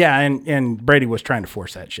 But Yeah, and Brady was trying to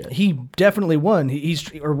force that shit. he definitely won. He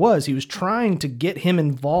was trying to get him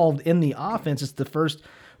involved in the offense. It's the first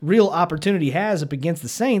real opportunity he has up against the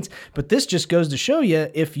Saints. But this just goes to show you,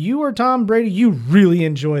 if you are Tom Brady, you really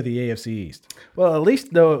enjoy the AFC East. Well, at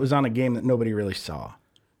least though it was on a game that nobody really saw.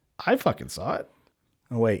 I fucking saw it.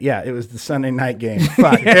 Oh wait, yeah, it was the Sunday night game.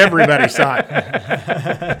 Fuck, everybody saw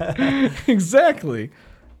it. Exactly.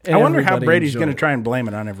 I wonder how Brady's going to try and blame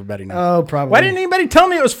it on everybody now. Oh, probably. Why didn't anybody tell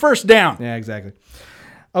me it was first down? Yeah, exactly.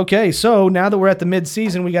 Okay, so now that we're at the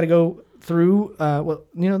mid-season, we got to go through,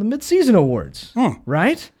 the mid-season awards,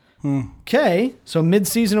 right? Okay, so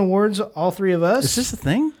mid-season awards, all three of us. Is this a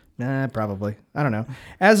thing? Nah, probably. I don't know.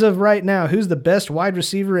 As of right now, who's the best wide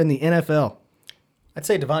receiver in the NFL? I'd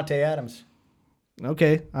say Devontae Adams.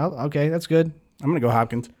 Okay, okay, that's good. I'm going to go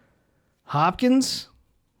Hopkins. Hopkins?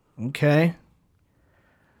 Okay.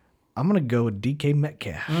 I'm going to go with DK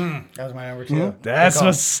Metcalf. That was my number 2. That's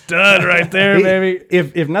a stud right there, baby.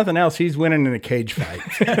 If nothing else, he's winning in a cage fight.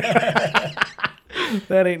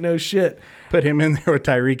 That ain't no shit. Put him in there with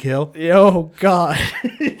Tyreek Hill. Oh, God.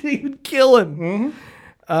 He would kill him.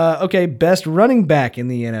 Okay, best running back in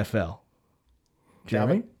the NFL.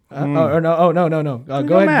 Jeremy? No.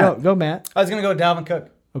 Go ahead. Matt. Go, Matt. I was going to go with Dalvin Cook.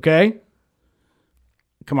 Okay.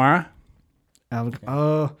 Kamara. I'm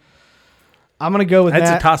going to go with That's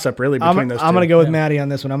Matt. a toss-up, really, between those two. I'm going to go with Matty on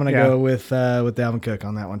this one. I'm going to Yeah. go with Dalvin Cook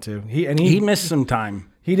on that one, too. He missed some time.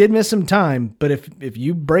 He did miss some time, but if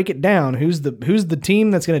you break it down, who's the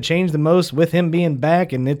team that's going to change the most with him being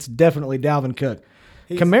back? And it's definitely Dalvin Cook.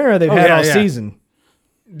 Kamara, they've had all season.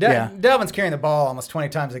 Dalvin's carrying the ball almost 20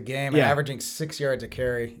 times a game and Yeah. averaging 6 yards a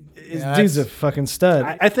carry. Dude's a fucking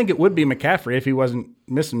stud. I think it would be McCaffrey if he wasn't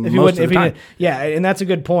missing If he most wouldn't, of the time. yeah, and that's a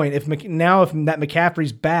good point. If that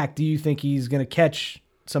McCaffrey's back, do you think he's going to catch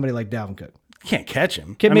somebody like Dalvin Cook? Can't catch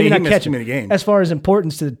him. Maybe he not missed catch too him many games. as far as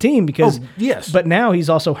importance to the team because yes. But now he's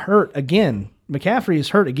also hurt again. McCaffrey is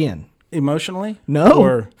hurt again. Emotionally? No,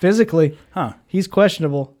 Or, physically. huh. He's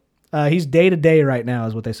questionable. He's day to day right now,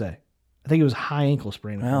 is what they say. I think it was high ankle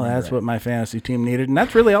sprain. if I Well, remember that's right. what my fantasy team needed, and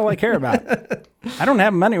that's really all I care about. I don't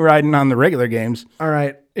have money riding on the regular games. All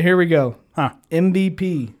right, here we go. Huh.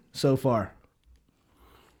 MVP so far,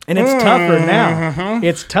 and it's tougher now.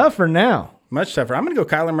 It's tougher now. Much tougher. I'm going to go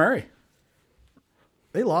Kyler Murray.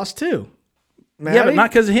 They lost too. Yeah, Maddie? but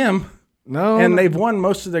not because of him. No. And no. they've won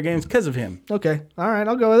most of their games because of him Okay. All right.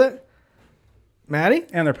 I'll go with it. Maddie?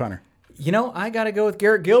 and their punter. You know, I got to go with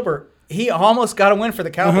Garrett Gilbert. He almost got a win for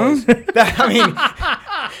the Cowboys. I mean,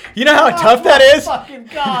 you know how tough that is? Fucking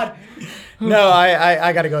God. No,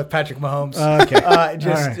 I got to go with Patrick Mahomes.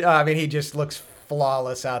 Okay. I mean, he just looks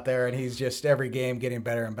flawless out there, and he's just every game getting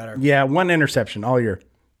better and better. Yeah, 1 interception all year.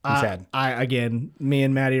 He's had. Again, me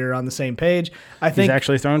and Maddie are on the same page. I He's think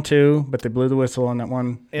actually thrown 2, but they blew the whistle on that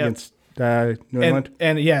one against New England.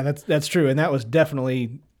 and yeah, that's true, and that was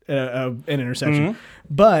definitely an interception.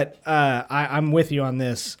 But I'm with you on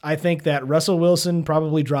this. I think that Russell Wilson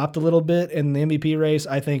probably dropped a little bit in the MVP race.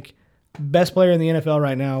 I think best player in the NFL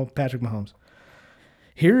right now, Patrick Mahomes.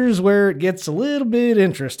 Here's where it gets a little bit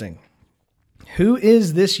interesting. Who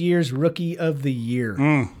is this year's Rookie of the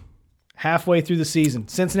Year? Halfway through the season,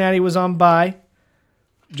 Cincinnati was on bye.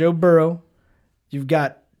 Joe Burrow. You've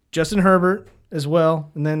got Justin Herbert as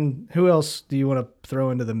well. And then who else do you want to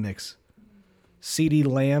throw into the mix? CeeDee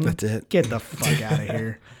Lamb. That's it. Get the fuck out of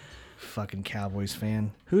here. Fucking Cowboys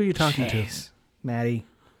fan. Who are you talking Maddie.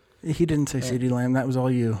 to? He didn't say CeeDee Lamb. That was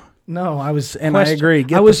all you. No, I was. And I agree.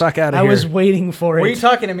 Get the fuck outta I was here. waiting for Were it. you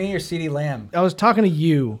talking to me or CeeDee Lamb? I was talking to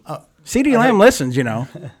you. CeeDee Lamb listens, you know.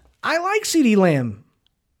 I like CeeDee Lamb.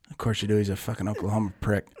 Of course you do. He's a fucking Oklahoma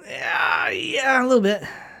prick. Yeah, a little bit.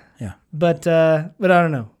 Yeah. But I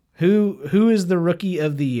don't know. Who is the Rookie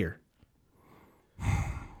of the Year?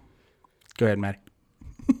 Go ahead, Maddie.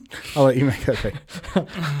 I'll let you make that pick.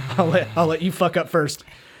 I'll let you fuck up first.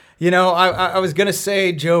 You know, I was going to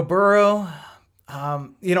say Joe Burrow.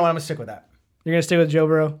 You know what? I'm going to stick with that. You're gonna stay with Joe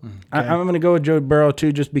Burrow. I'm going to go with Joe Burrow,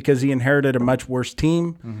 too, just because he inherited a much worse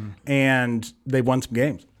team, and they won some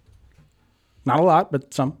games. Not a lot,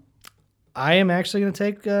 but some. I am actually going to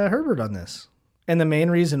take Herbert on this. And the main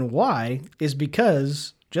reason why is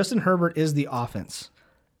because Justin Herbert is the offense.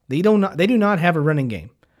 They do not have a running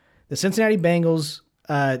game. The Cincinnati Bengals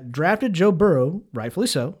drafted Joe Burrow, rightfully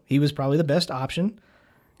so. He was probably the best option.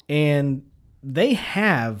 And they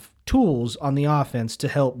have tools on the offense to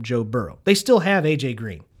help Joe Burrow. They still have A.J.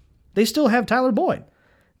 Green. They still have Tyler Boyd.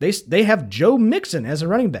 They have Joe Mixon as a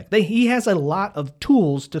running back. He has a lot of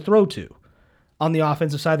tools to throw to on the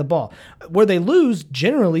offensive side of the ball. Where they lose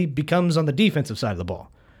generally becomes on the defensive side of the ball,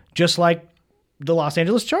 just like the Los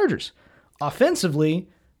Angeles Chargers. Offensively,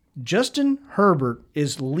 Justin Herbert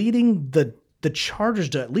is leading the Chargers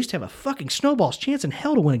to at least have a fucking snowball's chance in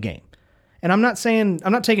hell to win a game. And I'm not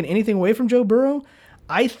taking anything away from Joe Burrow.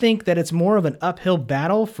 I think that it's more of an uphill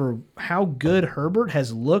battle for how good Herbert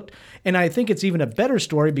has looked. And I think it's even a better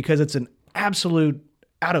story because it's an absolute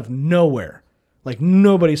out of nowhere. Like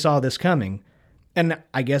nobody saw this coming. And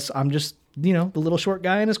I guess I'm just, the little short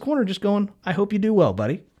guy in his corner just going, I hope you do well,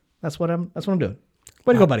 buddy. That's what I'm doing.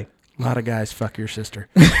 Way to go, buddy. A lot of guys fuck your sister.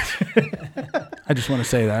 I just want to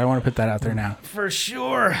say that. I want to put that out there now. For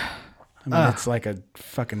sure. I mean, it's like a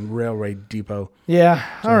fucking railway depot. Yeah.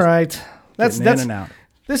 All right. That's in and out.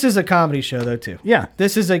 This is a comedy show though too. Yeah.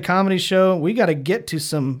 This is a comedy show. We got to get to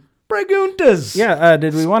some preguntas. Yeah.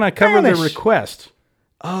 Did we want to cover the Spanish. request?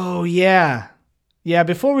 Oh yeah. Yeah.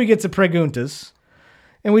 Before we get to preguntas,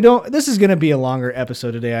 and we don't. This is going to be a longer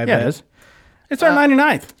episode today. I bet. It is. It's our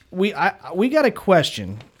 99th. We got a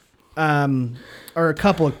question, or a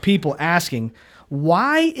couple of people asking,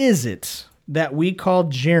 why is it that we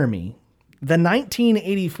called Jeremy the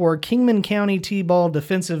 1984 Kingman County T-Ball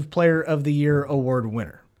Defensive Player of the Year award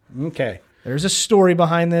winner? Okay. There's a story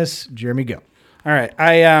behind this. Jeremy, go. All right.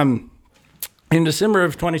 In December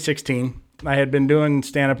of 2016, I had been doing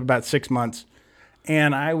stand-up about 6 months,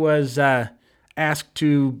 and I was asked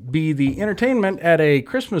to be the entertainment at a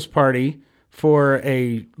Christmas party for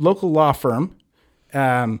a local law firm.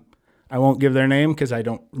 I won't give their name because I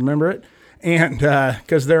don't remember it, and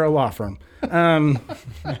because they're a law firm.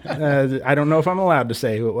 I don't know if I'm allowed to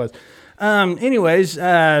say who it was.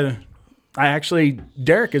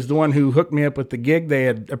 Derek is the one who hooked me up with the gig. They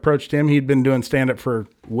had approached him. He'd been doing stand-up for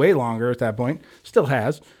way longer at that point. Still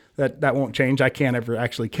has. That won't change. I can't ever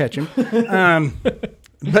actually catch him.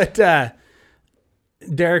 But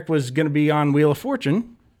Derek was going to be on Wheel of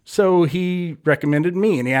Fortune, so he recommended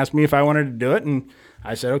me, and he asked me if I wanted to do it, and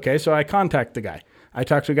I said, okay, so I contacted the guy. I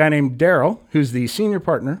talked to a guy named Daryl, who's the senior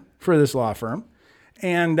partner for this law firm,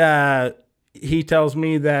 and he tells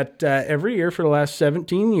me that every year for the last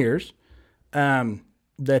 17 years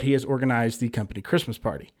that he has organized the company Christmas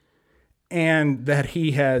party, and that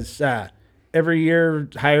he has every year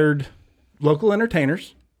hired local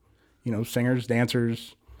entertainers, singers,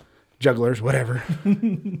 dancers, jugglers, whatever,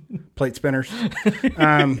 plate spinners.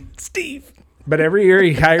 Steve. But every year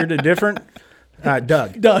he hired a different Doug.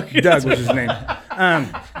 Doug. Doug was his name.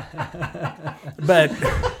 But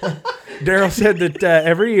Daryl said that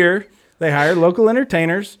every year they hire local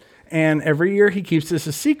entertainers, and every year he keeps this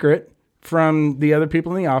a secret from the other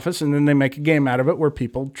people in the office, and then they make a game out of it where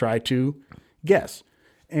people try to guess.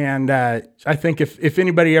 And I think if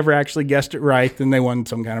anybody ever actually guessed it right, then they won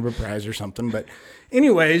some kind of a prize or something. But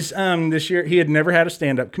anyways, this year he had never had a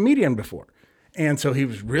stand-up comedian before. And so he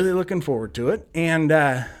was really looking forward to it. And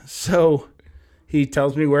so he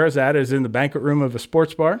tells me where I was at. I was in the banquet room of a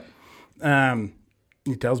sports bar.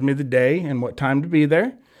 He tells me the day and what time to be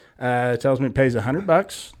there. Tells me it pays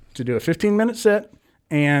 $100 to do a 15-minute set.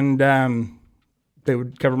 And they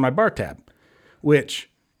would cover my bar tab, which,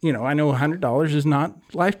 you know, I know $100 is not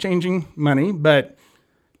life-changing money, but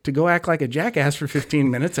to go act like a jackass for 15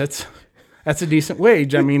 minutes, that's a decent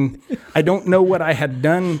wage. I mean, I don't know what I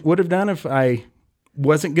would have done if I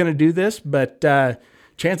wasn't going to do this, but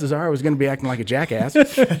chances are I was going to be acting like a jackass,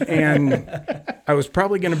 and I was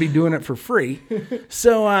probably going to be doing it for free.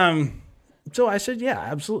 So I said, yeah,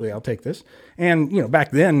 absolutely, I'll take this. And, you know,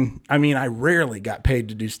 back then, I mean, I rarely got paid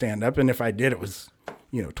to do stand-up, and if I did, it was,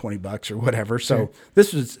 you know, $20 or whatever. So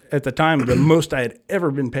this was, at the time, the most I had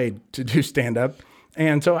ever been paid to do stand-up.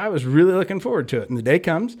 And so I was really looking forward to it. And the day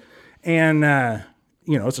comes, and,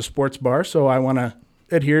 you know, it's a sports bar, so I want to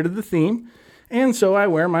adhere to the theme. And so I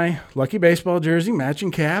wear my Lucky Baseball jersey,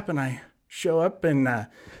 matching cap, and I show up and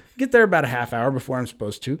get there about a half hour before I'm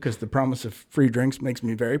supposed to, because the promise of free drinks makes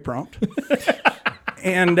me very prompt.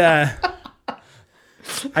 And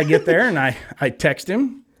I get there, and I text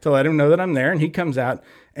him to let him know that I'm there, and he comes out,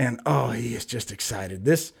 and he is just excited.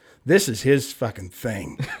 This is his fucking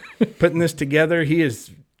thing. Putting this together, it's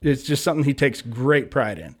just something he takes great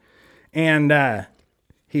pride in. And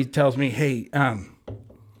he tells me, hey,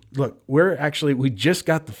 look, we just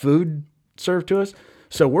got the food served to us,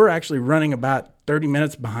 so we're actually running about 30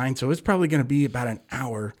 minutes behind, so it's probably going to be about an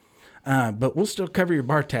hour, but we'll still cover your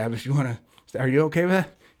bar tab if you want to. Are you okay with that?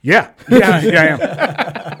 Yeah,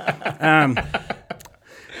 I am.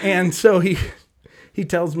 And so he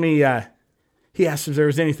tells me, he asked if there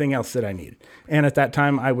was anything else that I needed. And at that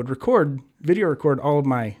time, I would video record all of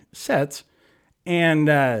my sets. And,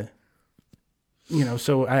 you know,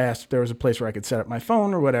 so I asked if there was a place where I could set up my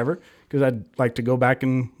phone or whatever, because I'd like to go back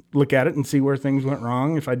and look at it and see where things went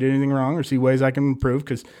wrong, if I did anything wrong, or see ways I can improve,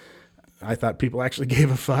 because I thought people actually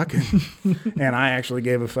gave a fuck, and I actually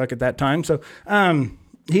gave a fuck at that time. So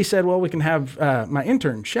he said, well, we can have my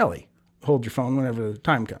intern, Shelly, hold your phone whenever the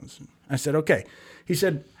time comes. I said, okay. He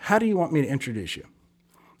said, how do you want me to introduce you?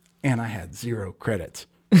 And I had 0 credits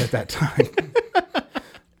at that time.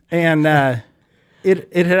 And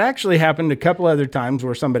it had actually happened a couple other times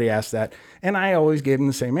where somebody asked that, and I always gave them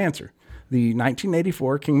the same answer. The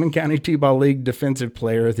 1984 Kingman County T-Ball League Defensive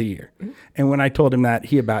Player of the Year. And when I told him that,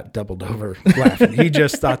 he about doubled over laughing. He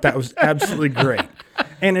just thought that was absolutely great.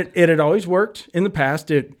 And it had always worked in the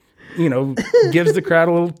past. It, you know, gives the crowd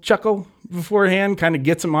a little chuckle beforehand, kind of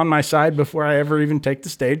gets them on my side before I ever even take the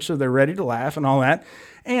stage, so they're ready to laugh and all that.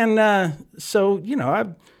 And so, you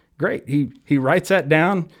know, great. He writes that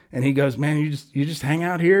down, and he goes, man, you just hang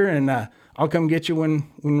out here, and I'll come get you when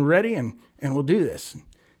we're ready, and we'll do this.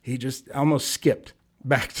 He just almost skipped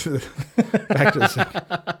back to the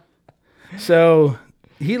set. So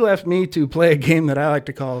he left me to play a game that I like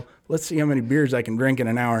to call, let's see how many beers I can drink in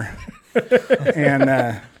an hour.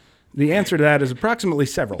 And the answer to that is approximately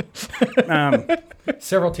several.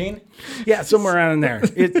 Several teen? Yeah, somewhere around in there.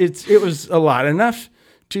 It was a lot, enough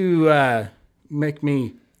to make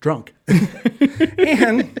me drunk.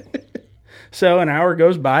 And so an hour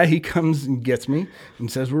goes by. He comes and gets me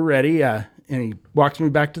and says, we're ready. And he walks me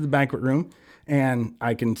back to the banquet room, and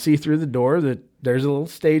I can see through the door that there's a little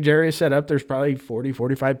stage area set up. There's probably 40,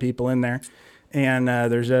 45 people in there. And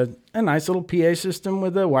there's a nice little PA system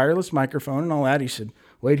with a wireless microphone and all that. He said,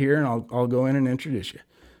 wait here, and I'll go in and introduce you.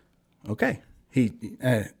 Okay.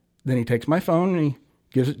 Then he takes my phone, and he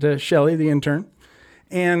gives it to Shelly, the intern,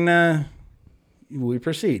 and we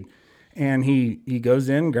proceed. And he goes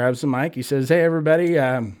in, grabs the mic. He says, hey, everybody,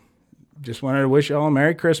 just wanted to wish you all a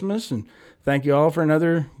Merry Christmas, and thank you all for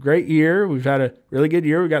another great year. We've had a really good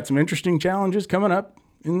year. We've got some interesting challenges coming up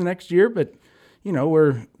in the next year, but, you know,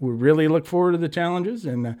 we really look forward to the challenges,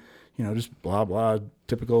 and, you know, just blah, blah,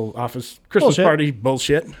 typical office Christmas party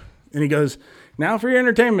bullshit. And he goes, now for your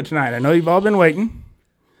entertainment tonight. I know you've all been waiting.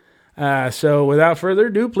 So without further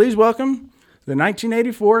ado, please welcome the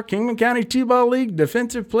 1984 Kingman County T-Ball League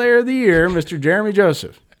Defensive Player of the Year, Mr. Jeremy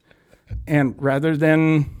Joseph. And rather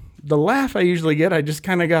than the laugh I usually get, I just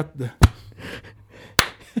kind of got the...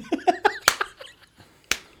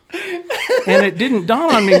 And it didn't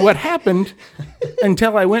dawn on me what happened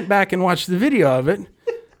until I went back and watched the video of it.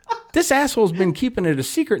 This asshole's been keeping it a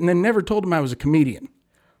secret and then never told him I was a comedian.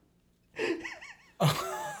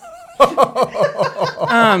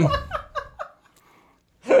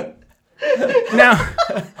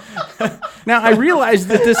 Now I realize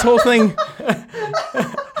that this whole thing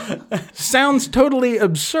sounds totally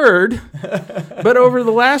absurd, but over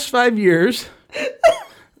the last 5 years,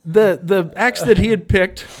 the acts that he had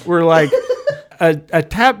picked were like a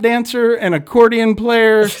tap dancer, an accordion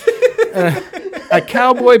player, a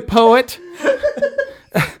cowboy poet,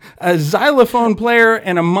 a xylophone player,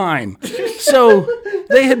 and a mime. So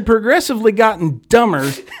they had progressively gotten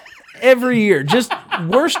dumber every year, just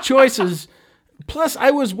worse choices. Plus,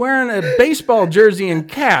 I was wearing a baseball jersey and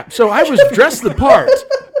cap, so I was dressed the part.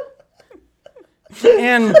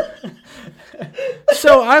 And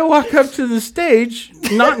so I walk up to the stage,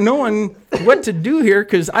 not knowing what to do here,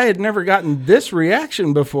 because I had never gotten this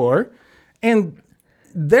reaction before. And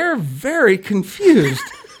they're very confused,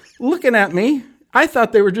 looking at me. I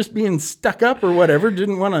thought they were just being stuck up or whatever,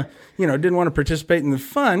 didn't want to participate in the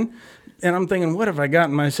fun. And I'm thinking, what have I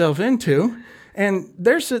gotten myself into? And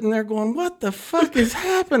they're sitting there going, what the fuck is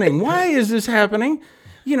happening? Why is this happening?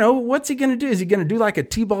 You know, what's he going to do? Is he going to do like a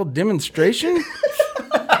T-ball demonstration?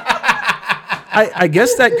 I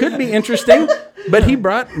guess that could be interesting, but he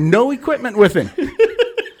brought no equipment with him.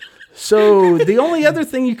 So the only other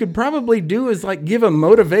thing you could probably do is like give a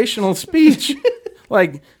motivational speech.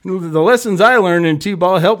 Like, the lessons I learned in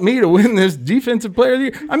T-ball helped me to win this Defensive Player of the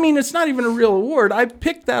Year. I mean, it's not even a real award. I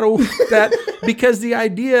picked that because the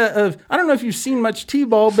idea of, I don't know if you've seen much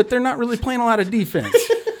T-ball, but they're not really playing a lot of defense.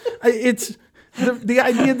 It's the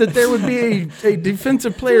idea that there would be a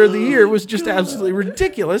Defensive Player of the Year was just absolutely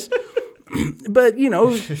ridiculous. But, you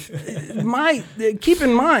know, keep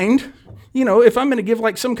in mind, you know, if I'm going to give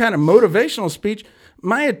like some kind of motivational speech,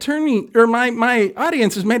 my attorney or my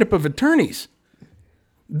audience is made up of attorneys.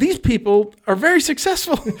 These people are very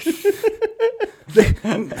successful.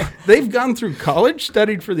 They've gone through college,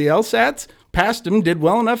 studied for the LSATs, passed them, did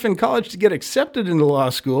well enough in college to get accepted into law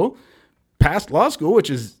school, passed law school, which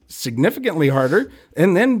is significantly harder,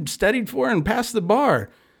 and then studied for and passed the bar.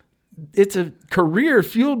 It's a career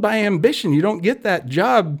fueled by ambition. You don't get that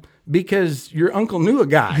job because your uncle knew a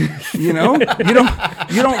guy, you know? You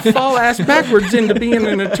don't fall ass backwards into being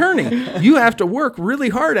an attorney. You have to work really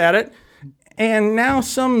hard at it. And now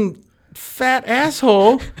some fat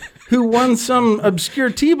asshole who won some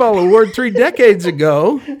obscure T-ball award 3 decades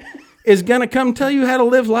ago is going to come tell you how to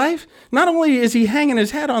live life. Not only is he hanging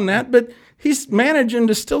his hat on that, but he's managing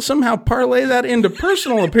to still somehow parlay that into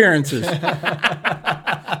personal appearances.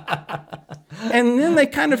 And then they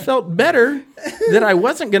kind of felt better that I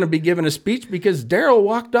wasn't going to be giving a speech because Daryl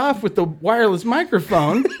walked off with the wireless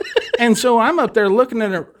microphone. And so I'm up there looking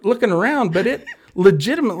around, but it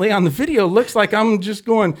legitimately on the video looks like I'm just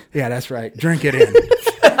going, yeah, that's right. Drink it in.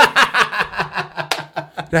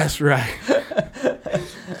 That's right.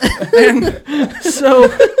 And so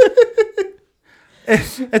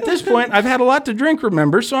at this point, I've had a lot to drink,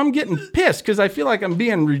 remember? So I'm getting pissed because I feel like I'm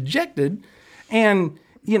being rejected. And,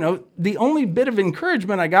 you know, the only bit of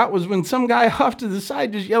encouragement I got was when some guy off to the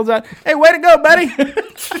side just yells out, hey, way to go, buddy.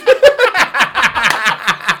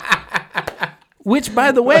 Which,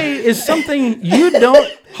 by the way, is something you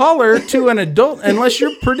don't holler to an adult unless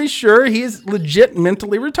you're pretty sure he's legit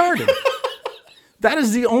mentally retarded. That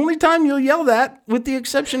is the only time you'll yell that, with the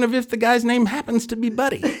exception of if the guy's name happens to be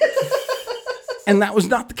Buddy. And that was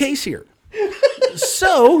not the case here.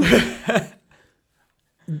 So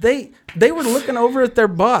they were looking over at their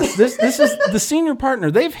boss. This is the senior partner.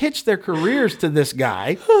 They've hitched their careers to this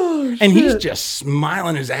guy, and he's just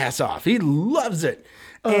smiling his ass off. He loves it.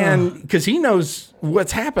 And because he knows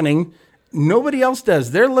what's happening, nobody else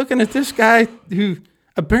does. They're looking at this guy who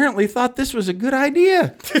apparently thought this was a good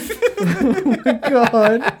idea. Oh my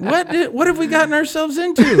God. What have we gotten ourselves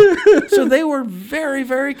into? So they were very,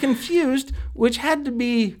 very confused, which had to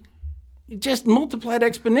be just multiplied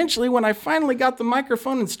exponentially when I finally got the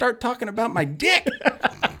microphone and start talking about my dick.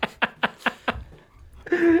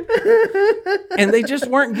 And they just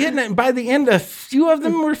weren't getting it. And by the end, a few of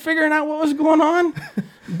them were figuring out what was going on.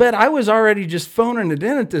 But I was already just phoning it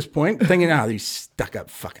in at this point, thinking, oh, these stuck-up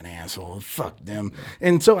fucking assholes, fuck them.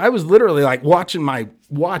 And so I was literally like watching my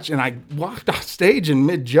watch, and I walked off stage in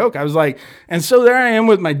mid-joke. I was like, and so there I am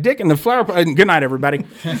with my dick in the flower pot. Good night, everybody.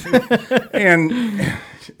 and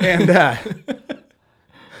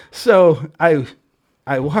so I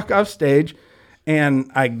walk off stage, and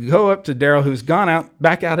I go up to Daryl, who's gone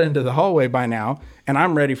back out into the hallway by now, and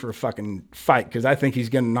I'm ready for a fucking fight because I think he's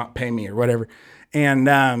going to not pay me or whatever. And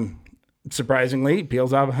surprisingly, he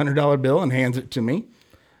peels off a $100 bill and hands it to me.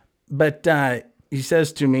 But he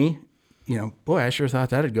says to me, you know, boy, I sure thought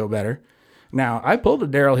that'd go better. Now, I pulled a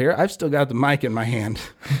Daryl here. I've still got the mic in my hand,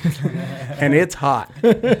 and it's hot.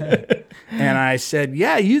 And I said,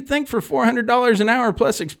 yeah, you'd think for $400 an hour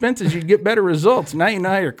plus expenses, you'd get better results. Now you know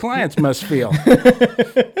how your clients must feel.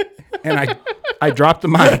 And I dropped the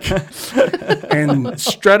mic and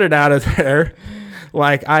strutted out of there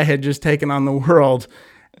like I had just taken on the world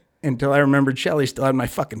until I remembered Shelly still had my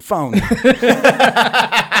fucking phone.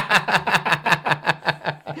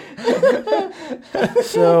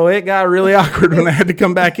 So it got really awkward when I had to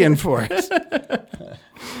come back in for it.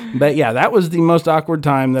 But yeah, that was the most awkward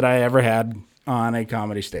time that I ever had on a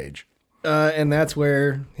comedy stage. And that's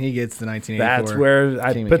where he gets the 1984. That's where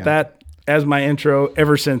I put that as my intro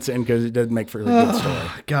ever since then, because it does make for a really good story.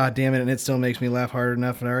 God damn it, and it still makes me laugh hard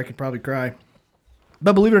enough, and I could probably cry.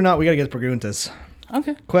 But believe it or not, we got to get preguntas.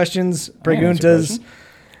 Okay. Questions, preguntas.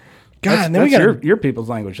 God, and then that's we got your people's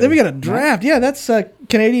language. Then we got a draft. Yeah, that's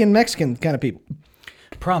Canadian Mexican kind of people.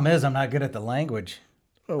 Problem is, I'm not good at the language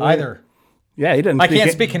either. Yeah, he didn't. I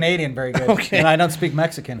can't speak Canadian very good. Okay. And I don't speak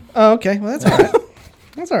Mexican. Oh, okay. Well, that's all right.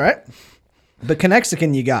 That's all right. The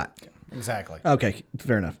Conexican you got. Exactly. Okay,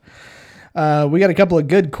 fair enough. We got a couple of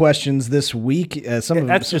good questions this week.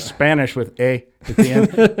 That's just Spanish with A at the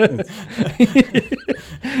end.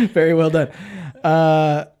 Very well done.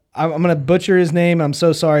 I'm going to butcher his name. I'm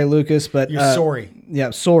so sorry, Lucas. But You're sorry.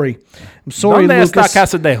 Yeah, sorry. I'm sorry, ¿Dónde está Lucas.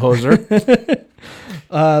 Casa de Hoser?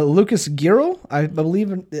 Lucas Giro, I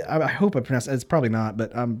believe. I hope I pronounced it. It's probably not,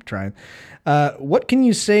 but I'm trying. What can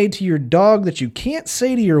you say to your dog that you can't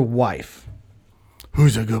say to your wife?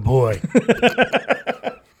 Who's a good boy?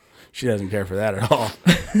 She doesn't care for that at all.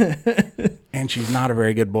 And she's not a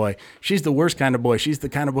very good boy. She's the worst kind of boy. She's the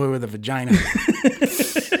kind of boy with a vagina.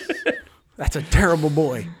 That's a terrible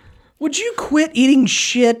boy. Would you quit eating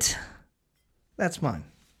shit? That's mine.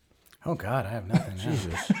 Oh, God, I have nothing.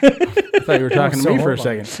 Jesus. I thought you were talking to me for a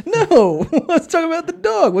second. No, let's talk about the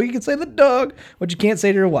dog. Well, you can say the dog. What you can't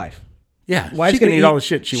say to your wife. Yeah, Wife's she can gonna eat all the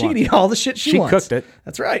shit she She wants. can eat all the shit she wants. She cooked it.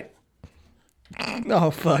 That's right. Oh,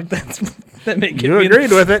 fuck. That may get You me agreed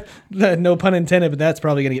with it. No pun intended, but that's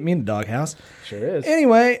probably going to get me in the doghouse. Sure is.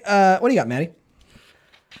 Anyway, what do you got, Maddie?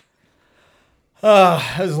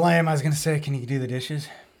 That was lame. I was going to say, can you do the dishes?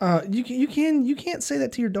 You can't say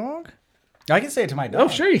that to your dog? I can say it to my dog. Oh,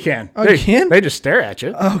 sure you can. Oh, you can? They just stare at you.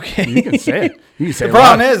 Okay. You can say it. You can say The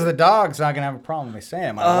problem is the dog's not going to have a problem with me saying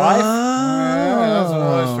it. My wife? That's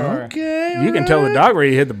another story. Okay. You can tell the dog where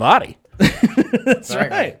you hit the body. That's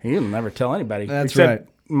right. He'll never tell anybody. That's except right.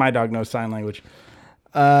 My dog knows sign language.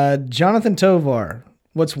 Jonathan Tovar,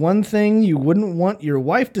 what's one thing you wouldn't want your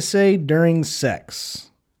wife to say during sex?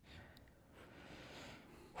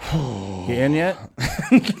 You in yet?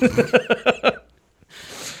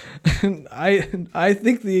 I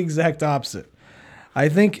think the exact opposite. I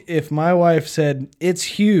think if my wife said, "It's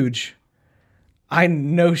huge," I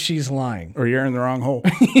know she's lying. Or you're in the wrong hole.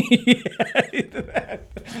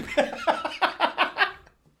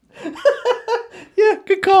 Yeah,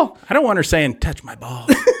 good call. I don't want her saying, touch my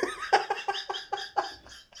balls.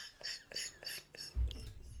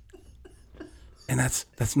 And that's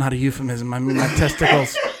not a euphemism. I mean my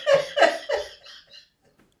testicles.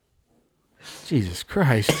 Jesus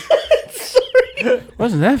Christ. Sorry.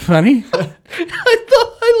 Wasn't that funny? I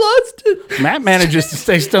thought I lost it. Matt manages to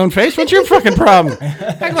stay stone-faced. What's your fucking problem?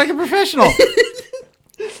 Act like a professional.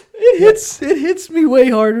 It hits me way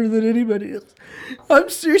harder than anybody else. I'm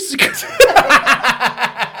serious. I'm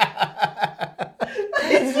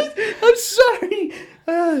sorry.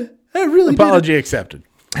 I really Apology accepted.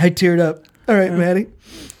 I teared up. All right, Maddie.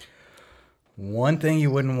 One thing you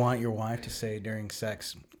wouldn't want your wife to say during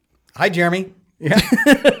sex. Hi, Jeremy. Yeah,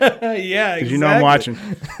 Because you know I'm watching.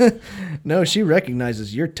 No, she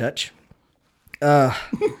recognizes your touch.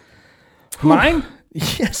 Mine?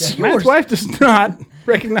 Yes, Matt's yours. wife does not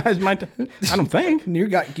recognize my I don't think. You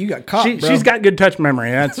got caught, bro. She's got good touch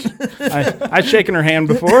memory. That's I've shaken her hand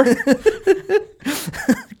before.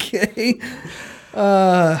 Okay.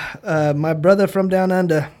 My brother from down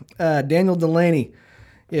under, Daniel Delaney.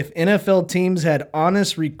 If NFL teams had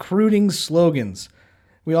honest recruiting slogans,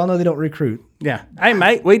 we all know they don't recruit. Yeah. Hey,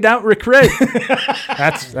 mate, we don't recruit.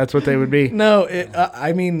 That's what they would be. No,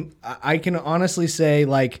 I mean, I can honestly say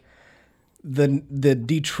like the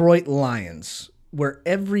Detroit Lions, where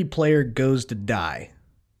every player goes to die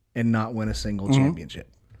and not win a single championship.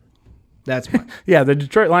 That's mine. Yeah, the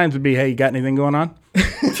Detroit Lions would be, hey, you got anything going on?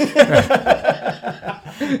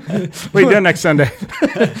 What are you doing next Sunday?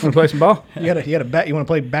 Want to play some ball? You got a bet? You want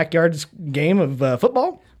to play backyard game of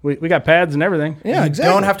football? We got pads and everything. Yeah, You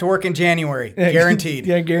exactly. don't have to work in January. Guaranteed.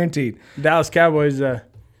 Yeah, guaranteed. Dallas Cowboys, you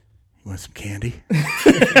want some candy?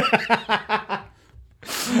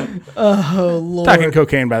 Oh, Lord. Talking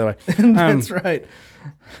cocaine, by the way. That's right.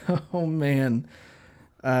 Oh, man.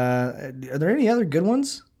 Are there any other good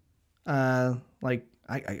ones? Like,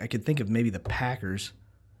 I could think of maybe the Packers.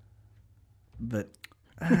 But,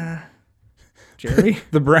 Jerry?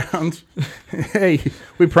 The Browns. Hey,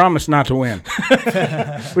 we promised not to win.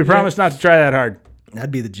 We promised not to try that hard, That'd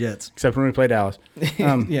be the Jets. except when we play Dallas.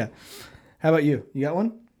 Yeah. How about you? You got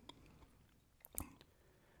one?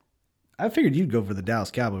 I figured you'd go for the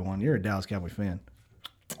Dallas Cowboy one. You're a Dallas Cowboy fan.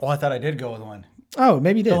 Oh, I thought I did go with one. Oh,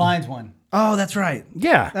 maybe you did. The Lions one. Oh, that's right.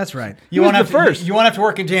 Yeah. That's right. You was won't have the to, first. You won't have to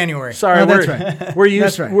work in January. Sorry, Oh, that's we're, right. we're used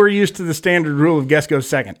That's right. we're used to the standard rule of guest goes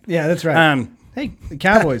second. Yeah, that's right. Hey, the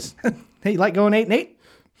Cowboys. Hey, you like going 8-8?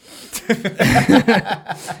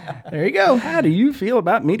 There you go. How do you feel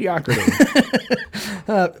about mediocrity?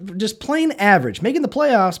 Just plain average, making the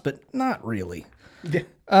playoffs, but not really.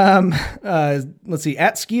 Let's see.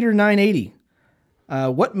 At Skeeter 980.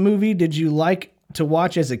 What movie did you like to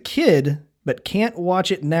watch as a kid, but can't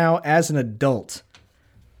watch it now as an adult?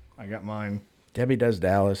 I got mine. Debbie Does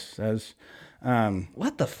Dallas says,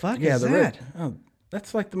 What the fuck yeah, is the that? Oh,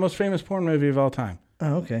 that's like the most famous porn movie of all time.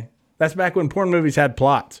 Oh, okay. That's back when porn movies had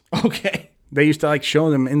plots. Okay. They used to like show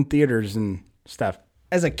them in theaters and stuff.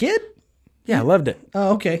 As a kid? Yeah, I loved it.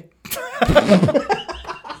 Oh, okay.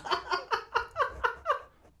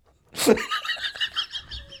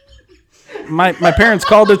 My parents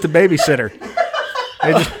called it the babysitter.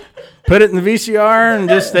 They just put it in the VCR and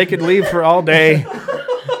just they could leave for all day.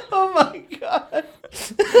 Oh my God.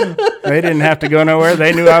 They didn't have to go nowhere.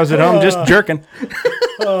 They knew I was at home just jerking.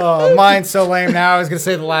 Oh, mine's so lame now. I was going to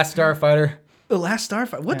say The Last Starfighter. The Last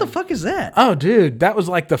Starfighter. What the fuck is that? Oh, dude, that was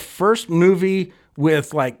like the first movie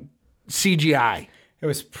with like CGI. It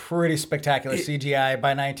was pretty spectacular CGI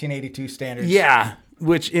by 1982 standards. Yeah,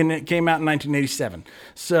 it came out in 1987.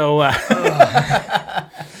 So,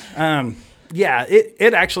 yeah,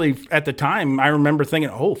 it actually at the time I remember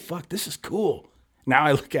thinking, oh fuck, this is cool. Now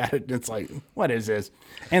I look at it and it's like, what is this?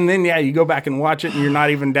 And then yeah, you go back and watch it and you're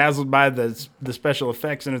not even dazzled by the special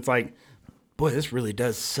effects and it's like, boy, this really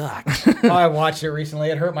does suck. Oh, I watched it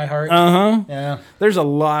recently. It hurt my heart. Yeah. There's a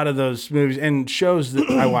lot of those movies and shows that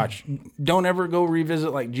I watch. Don't ever go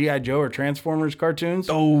revisit like G.I. Joe or Transformers cartoons.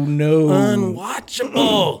 Oh, no.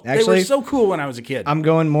 Unwatchable. They were Actually, so cool when I was a kid. I'm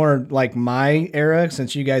going more like my era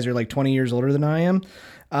since you guys are like 20 years older than I am.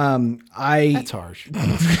 That's harsh.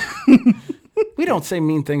 We don't say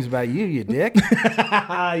mean things about you, you dick.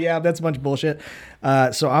 Yeah, that's a bunch of bullshit.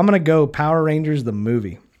 So I'm going to go Power Rangers, the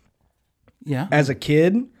movie. Yeah. As a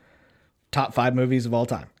kid, top 5 movies of all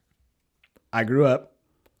time. I grew up.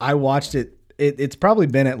 I watched it. It's probably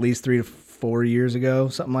been at least 3 to 4 years ago,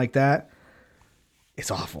 something like that. It's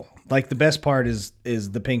awful. Like the best part is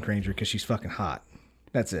the Pink Ranger because she's fucking hot.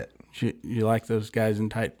 That's it. You like those guys in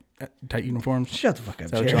tight uniforms? Shut the fuck up,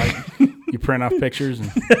 Is that what Jerry. you like? You print off pictures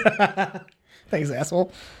and Thanks,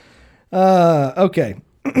 asshole. Okay.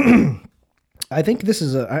 I think this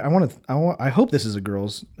is I hope this is a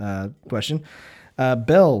girl's question.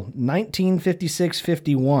 Bell,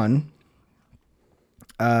 1956-51.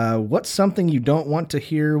 What's something you don't want to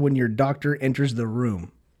hear when your doctor enters the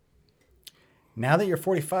room? Now that you're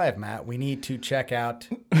 45, Matt, we need to check out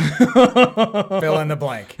fill in the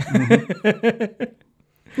blank.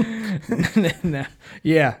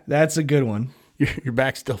 Yeah, that's a good one. your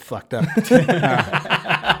back's still fucked up.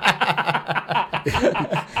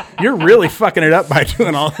 You're really fucking it up by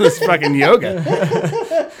doing all this fucking yoga.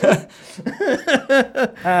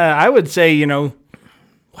 I would say,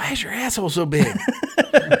 why is your asshole so big?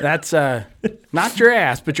 That's not your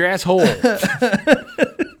ass, but your asshole.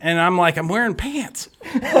 And I'm like, I'm wearing pants.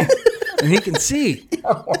 And he can see.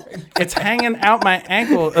 It's hanging out my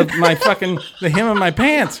ankle of the hem of my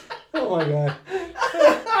pants. Oh my God.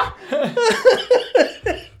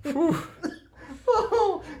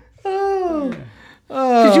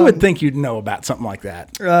 Because you would think you'd know about something like that.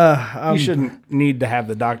 You shouldn't need to have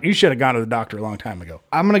the doctor. You should have gone to the doctor a long time ago.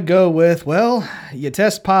 I'm going to go with, you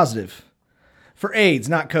test positive for AIDS,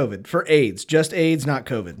 not COVID. For AIDS. Just AIDS, not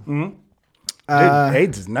COVID. Mm-hmm. Dude,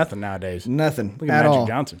 AIDS is nothing nowadays. Nothing Look at at Magic all.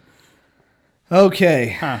 Johnson.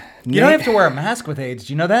 Okay. You don't have to wear a mask with AIDS.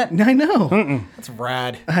 Do you know that? I know. That's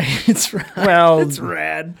rad. It's rad. Well, It's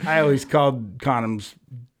rad. I always called condoms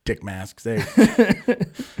dick masks.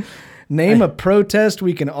 Name a protest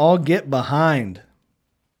we can all get behind.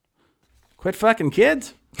 Quit fucking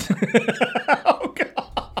kids.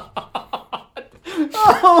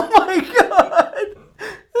 Oh my God.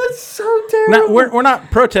 That's so terrible. we're not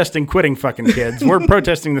protesting quitting fucking kids. We're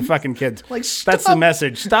protesting the fucking kids. Like, That's the stop.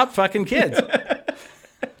 message. Stop fucking kids.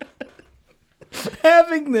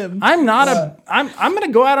 Having them. I'm not I'm going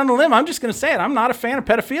to go out on a limb. I'm just going to say it. I'm not a fan of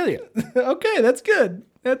pedophilia. Okay, that's good.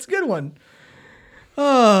 That's a good one.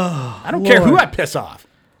 I don't care who I piss off.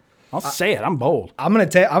 I'll say it. I'm bold. I'm gonna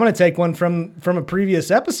take one from a previous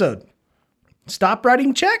episode. Stop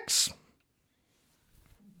writing checks.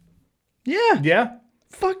 Yeah. Yeah.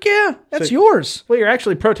 Fuck yeah. That's So- yours. Well, you're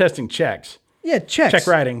actually protesting checks. Yeah, checks. Check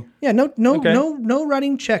writing. Yeah, no Okay. no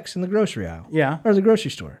writing checks in the grocery aisle. Yeah. Or the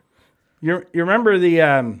grocery store. You remember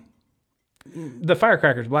the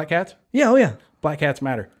firecrackers, Black Cats? Yeah, oh yeah. Black Cats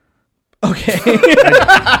matter. Okay.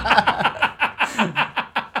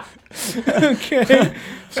 Okay.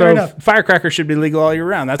 So enough. firecrackers should be legal all year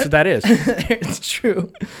round. That's what that is. It's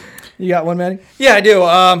true. You got one, Maddie? Yeah, I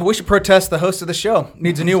do. We should protest the host of the show.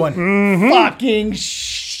 Needs a new one. Fucking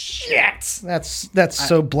shit. That's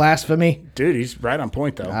so blasphemy. Dude, he's right on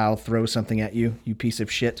point though. I'll throw something at you, you piece of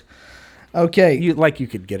shit. Okay. You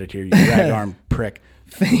could get it here, you rag arm prick.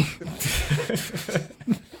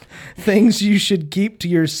 Things you should keep to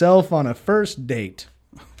yourself on a first date.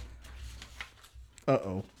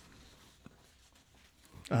 Uh-oh.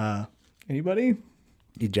 Anybody?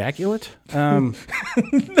 Ejaculate?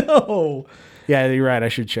 No. Yeah, you're right. I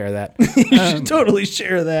should share that. You should totally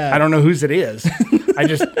share that. I don't know whose it is.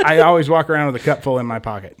 I always walk around with a cup full in my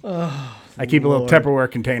pocket. I keep a little Tupperware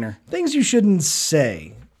container. Things you shouldn't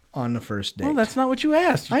say on the first date. Well, that's not what you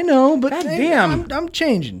asked. I know, but God hey, damn. I'm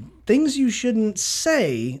changing. Things you shouldn't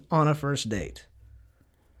say on a first date.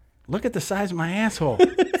 Look at the size of my asshole.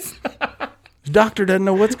 This doctor doesn't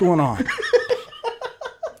know what's going on.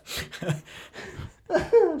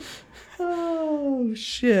 Oh,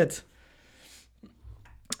 shit.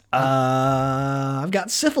 I've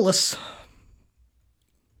got syphilis.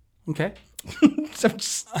 Okay. So I'm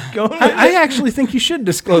just going. I actually think you should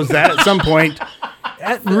disclose that at some point.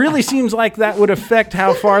 It really seems like that would affect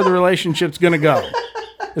how far the relationship's going to go.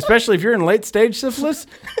 Especially if you're in late stage syphilis,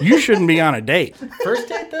 you shouldn't be on a date. First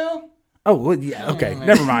date, though? Oh, well, yeah, okay.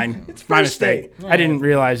 Never mind. It's my first mistake. I didn't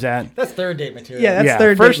realize that. That's third date material. Yeah, that's yeah,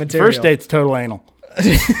 third first, date material. First date's total anal.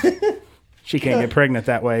 She can't get pregnant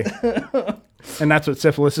that way. And that's what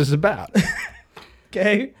syphilis is about.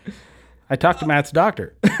 Okay. I talked to Matt's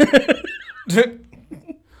doctor.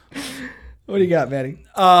 What do you got, Maddie?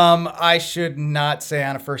 I should not say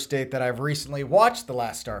on a first date that I've recently watched The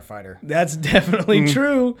Last Starfighter. That's definitely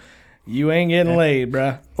true. You ain't getting laid,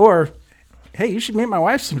 bruh. Or, hey, you should meet my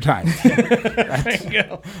wife sometime.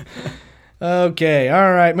 Okay.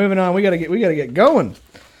 All right. Moving on. We gotta get going.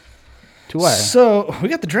 To what? So we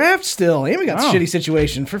got the draft still, and we got the Oh. shitty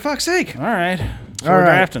situation. For fuck's sake. All right. So All we're right.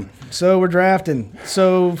 drafting. So we're drafting.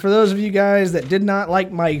 So for those of you guys that did not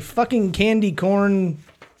like my fucking candy corn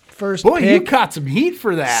first Boy, you pick, caught some heat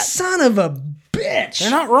for that. son of a bitch. They're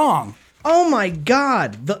not wrong. Oh my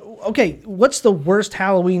god. Okay, what's the worst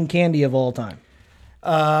Halloween candy of all time?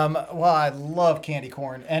 Well, I love candy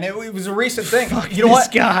corn, and it was a recent thing. You know this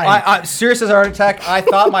what? guy. I serious as a heart attack. I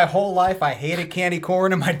thought my whole life I hated candy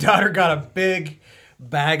corn, and my daughter got a big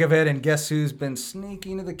bag of it, and guess who's been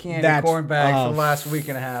sneaking into the candy That's- corn bag oh, for the last week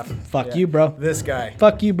and a half? Fuck you, bro. This guy.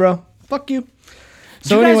 Fuck you, bro. Fuck you. Do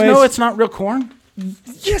So you guys anyways, know it's not real corn?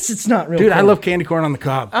 yes, it's not real. Dude, I corn. love candy corn on the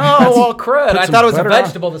cob. Oh, well, crud. I some thought it was a butter on.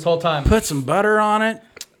 vegetable this whole time. Put some butter on it.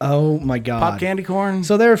 Oh my god. Pop candy corn.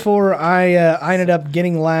 So therefore, I ended up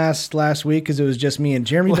getting last week because it was just me and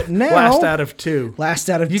Jeremy. But now Last out of two. last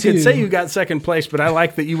out of You two. could say you got second place, but I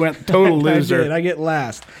like that you went total loser. I did. I get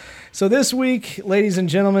last. So this week, ladies and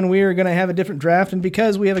gentlemen, we are going to have a different draft, and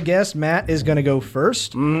because we have a guest, Matt is going to go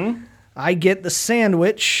 1st. Mm-hmm. I get the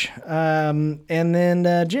sandwich, and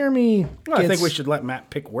then Jeremy. Well, I think gets- we should let Matt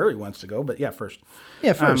pick where he wants to go, but yeah, first.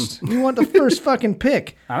 Yeah, first. You want the first fucking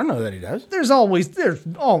pick. I don't know that he does. There's only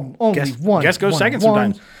Guess- one. guess goes one, second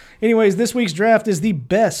one. sometimes. Anyways, this week's draft is the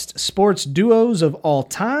best sports duos of all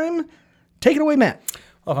time. Take it away, Matt.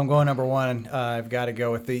 Well, if I'm going number one, I've got to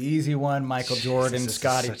go with the easy one, Michael Jordan,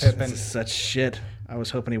 Scottie Pippen. This is such shit. I was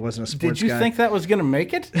hoping he wasn't a sports Did you guy. think that was going to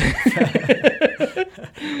make it?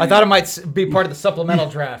 I thought it might be part of the supplemental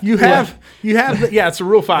draft. You have, yeah, it's a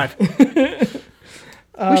Rule 5.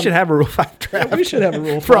 We should have a Rule 5 draft. we should have a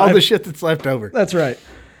Rule for all 5. the shit that's left over. That's right.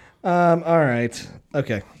 All right.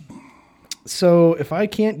 Okay. So if I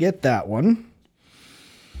can't get that one,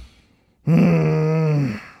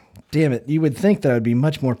 damn it! You would think that I'd be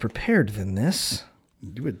much more prepared than this.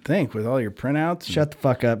 You would think with all your printouts, Shut the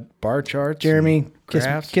fuck up, bar charts, Jeremy. and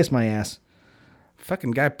graphs. Kiss my ass.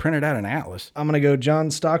 Fucking guy printed out an atlas. I'm gonna go John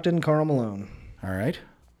Stockton, Karl Malone. All right.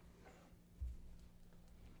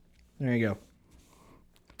 There you go.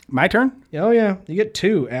 My turn? Oh, yeah. You get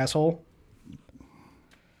 2, asshole.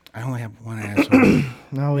 I only have one asshole.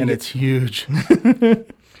 No, and it's huge.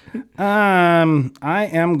 I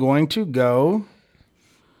am going to go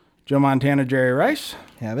Joe Montana, Jerry Rice.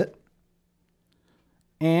 Have it.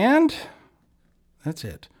 And that's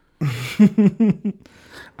it.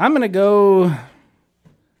 I'm going to go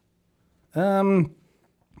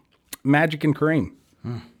Magic and Kareem.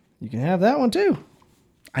 You can have that one, too.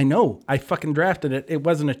 I know. I fucking drafted it. It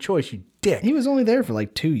wasn't a choice, you dick. He was only there for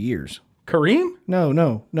like 2 years. Kareem?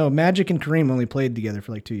 No. Magic and Kareem only played together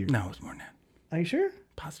for like 2 years. No, it was more than that. Are you sure?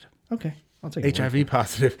 Positive. Okay. I'll take it. HIV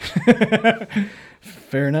positive.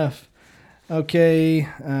 Fair enough. Okay.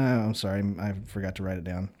 I'm sorry. I forgot to write it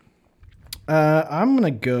down. I'm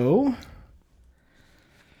going to go.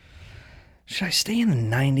 Should I stay in the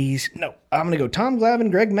 90s? No. I'm going to go Tom Glavine,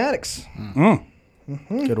 Greg Maddux.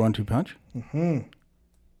 Good 1-2 punch.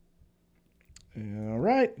 All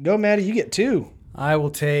right. Go, Maddie. You get 2. I will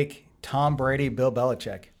take Tom Brady, Bill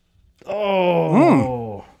Belichick.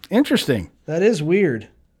 Oh. Interesting. That is weird.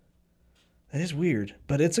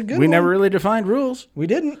 But it's a good one. We never really defined rules. We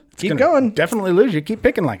didn't. Keep Gonna going. Definitely lose. You keep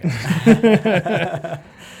picking like it.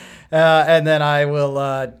 And then I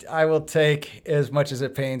will take, as much as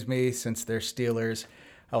it pains me, since they're Steelers,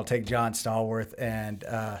 I will take John Stallworth and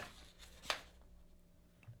oh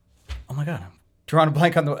my God, I'm drawing a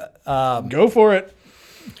blank on the Go for it.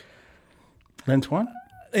 Lynn Swan?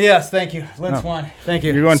 yes, thank you, Lynn Swan, thank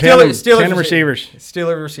you. You're going Steelers tandem receivers.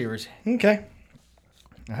 Steelers receivers. Okay.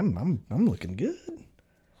 I'm looking good.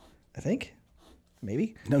 I think.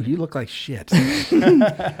 Maybe. No, you look like shit.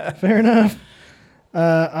 Fair enough.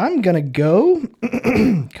 I'm gonna go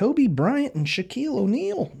Kobe Bryant and Shaquille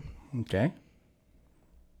O'Neal. Okay.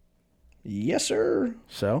 Yes, sir.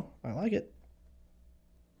 So, I like it.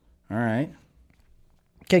 all right.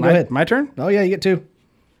 Okay, go ahead. My turn? Oh yeah, you get 2.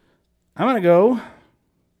 I'm going to go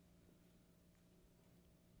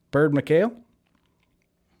Bird McHale.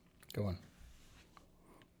 Go on.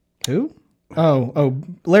 Who? Oh,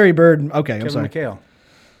 Larry Bird. Okay, I'm Kevin sorry. McHale.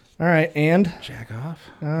 All right, and Jack off.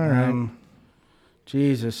 all right.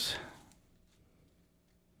 Jesus.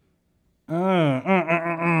 You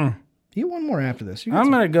get one more after this. You get I'm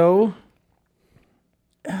some- going to go.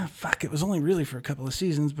 Fuck, it was only really for a couple of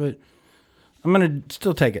seasons, but I'm going to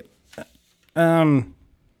still take it.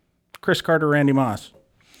 Chris Carter, Randy Moss.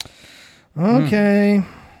 Okay.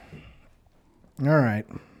 All right.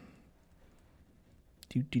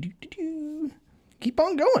 Keep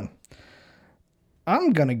on going.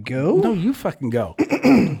 I'm gonna go. No, you fucking go.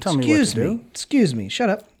 Don't tell me what to do. Excuse me. Shut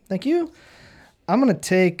up. Thank you. I'm gonna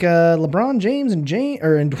take LeBron James and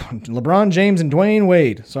LeBron James and Dwayne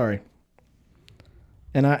Wade. Sorry.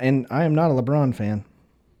 And I am not a LeBron fan.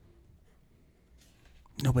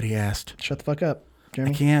 Nobody asked. Shut the fuck up,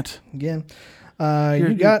 Jeremy. I can't. Again.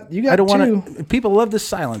 You got I don't 2. want to. People love this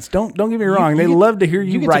silence. Don't get me wrong. They love to hear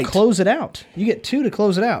you get right. to close it out. You get 2 to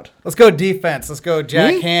close it out. Let's go defense. Let's go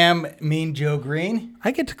Jack Me? Ham, Mean Joe Green. I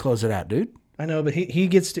get to close it out, dude. I know, but he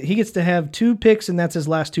gets to have 2 picks, and that's his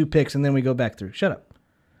last 2 picks, and then we go back through. Shut up.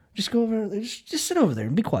 Just go over. Just sit over there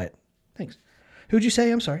and be quiet. Thanks. Who'd you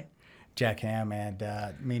say? I'm sorry. Jack Ham and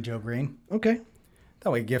Mean Joe Green. Okay. That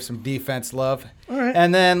way, give some defense love. All right.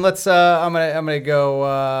 And then let's. I'm gonna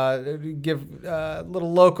go give a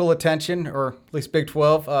little local attention, or at least Big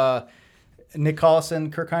 12. Nick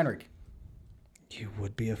Collison, Kirk Heinrich. You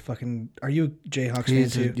would be a fucking. Are you a Jayhawks fan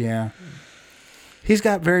too? Yeah. He's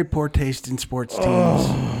got very poor taste in sports teams.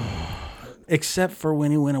 Except for when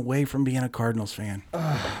he went away from being a Cardinals fan.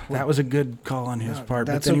 That was a good call on his part.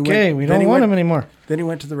 That's but then okay. We don't want him anymore. Then he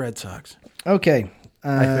went to the Red Sox. Okay.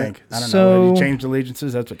 I think. I don't so, know. He changed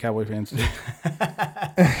allegiances. That's what Cowboy fans do.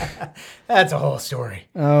 That's a whole story.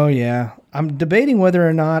 Oh yeah, I'm debating whether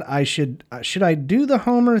or not I should I do the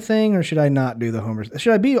Homer thing or should I not do the Homer?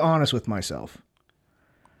 Should I be honest with myself?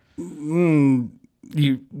 You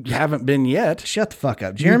haven't been yet. Shut the fuck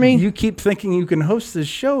up, Jeremy. You keep thinking you can host this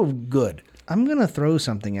show good. I'm gonna throw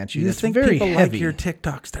something at you. You that's think very people heavy. like your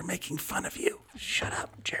TikToks? They're making fun of you. Shut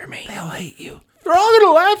up, Jeremy. They'll hate you. They're all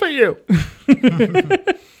gonna laugh at you.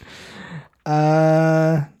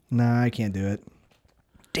 Nah, I can't do it.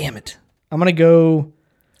 Damn it. I'm gonna go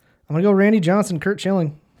Randy Johnson, Kurt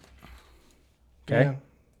Schilling. Okay.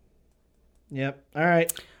 Yeah. Yep. All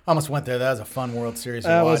right. Almost went there. That was a fun World Series to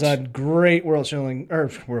That watch. was a great World Series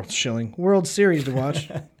to watch.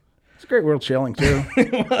 It's a great World Shilling too.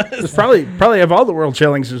 It's probably of all the World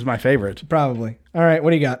Shillings is my favorite. Probably. All right. What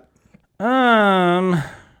do you got?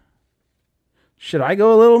 Should I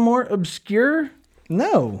go a little more obscure?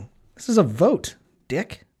 No. This is a vote,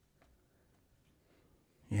 dick.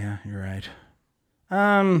 Yeah, you're right.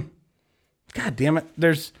 God damn it.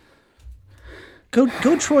 There's Go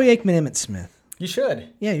Troy Aikman, Emmett Smith. You should.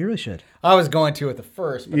 Yeah, you really should. I was going to at the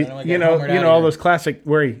first, but you, then I you got know homered out all of those classic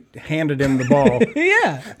where he handed him the ball.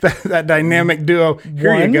 Yeah. that dynamic duo.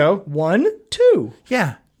 Here you go. 1, 2.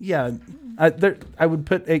 Yeah. I would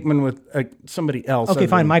put Aikman with somebody else. Okay, other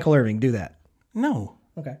fine. than- Michael Irving, do that. No,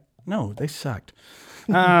 Okay. no, they sucked.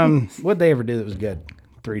 What'd they ever do that was good?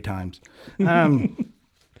 3 times. I'm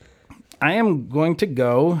going to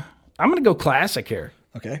go classic here.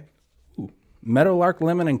 Okay. Meadowlark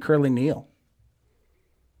Lemon and Curly Neal.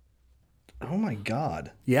 Oh my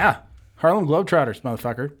God. Yeah. Harlem Globetrotters,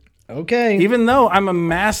 motherfucker. Okay. Even though I'm a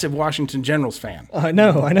massive Washington Generals fan. I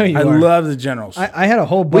know you I are. love the Generals. I had a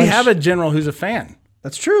whole bunch. We have a general who's a fan.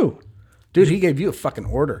 That's true. Dude, he gave you a fucking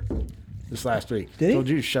order this last week. Did he? Told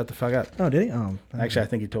you to shut the fuck up. Oh, did he? Oh. Actually, I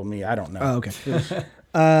think he told me. I don't know. Oh, okay.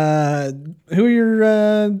 Who are your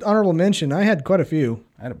honorable mention? I had quite a few.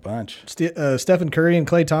 I had a bunch. Stephen Curry and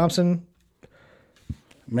Klay Thompson.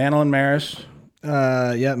 Mantle and Maris.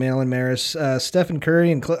 Yeah, Malin Maris. Stephen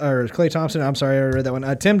Curry and Klay Thompson. I'm sorry, I read that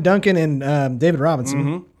one. Tim Duncan and David Robinson.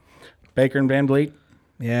 Mm-hmm. Baker and Van Vliet.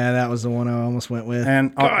 Yeah, that was the one I almost went with.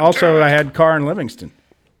 And also I had Carr and Livingston.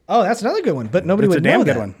 Oh, that's another good one, but nobody It's a would damn know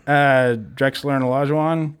good that. one. Drexler and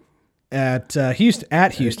Olajuwon. At Houston.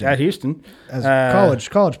 At Houston. As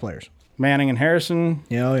college players. Manning and Harrison.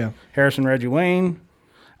 Yeah, oh yeah. Harrison, Reggie Wayne.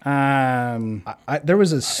 There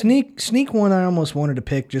was a sneak one I almost wanted to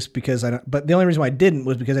pick just because but the only reason why I didn't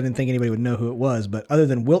was because I didn't think anybody would know who it was. But other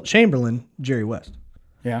than Wilt Chamberlain, Jerry West.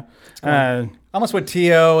 Yeah. I almost went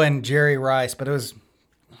T.O. and Jerry Rice, but it was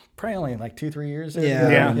probably only like 2-3 years ago.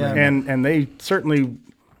 Yeah. And they certainly,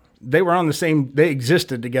 they were on the same, they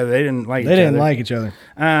existed together. They didn't like They each didn't other. like each other.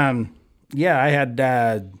 Yeah, I had,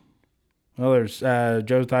 there's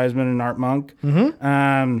Joe Theismann and Art Monk.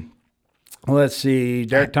 Mm-hmm. Let's see,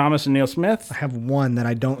 Derek Thomas and Neil Smith. I have one that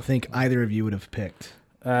I don't think either of you would have picked.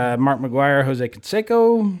 Mark McGuire, Jose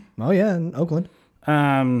Canseco. Oh yeah, in Oakland.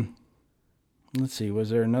 Let's see, was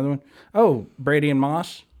there another one? Oh, Brady and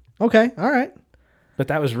Moss. Okay, all right. But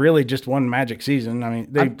that was really just one Magic season. I mean,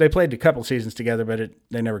 they played a couple seasons together, but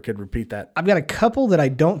they never could repeat that. I've got a couple that I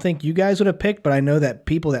don't think you guys would have picked, but I know that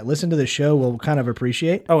people that listen to the show will kind of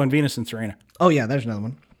appreciate. Oh, and Venus and Serena. Oh yeah, there's another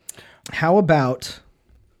one. How about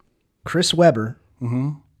Chris Webber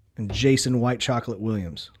and Jason White Chocolate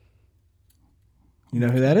Williams? You know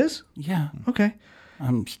who that is? Yeah. Okay.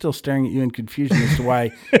 I'm still staring at you in confusion as to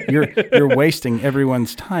why you're wasting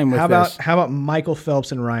everyone's time with this. How about Michael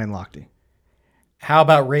Phelps and Ryan Lochte? How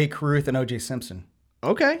about Ray Caruth and O.J. Simpson?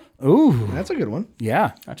 Okay. Ooh, That's a good one.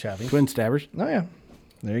 yeah. Not shabby. Twin stabbers. Oh yeah.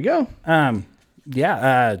 There you go.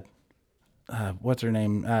 Yeah. What's her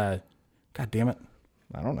name? God damn it.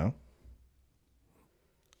 I don't know.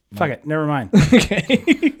 Fuck it. Never mind.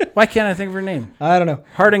 Okay. Why can't I think of her name? I don't know.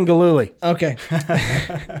 Harding Galuli. Okay.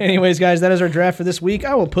 Anyways, guys, that is our draft for this week.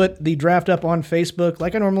 I will put the draft up on Facebook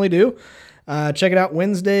like I normally do. Check it out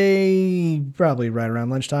Wednesday, probably right around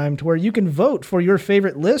lunchtime, to where you can vote for your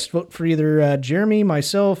favorite list. Vote for either Jeremy,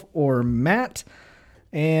 myself, or Matt.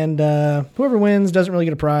 And whoever wins doesn't really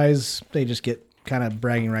get a prize. They just get kind of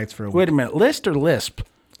bragging rights for a week. Wait a minute. List or Lisp?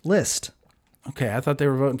 List. Okay, I thought they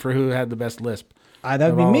were voting for who had the best Lisp. That would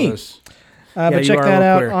of be all me. of us. But you check are that real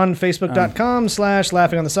out clear. on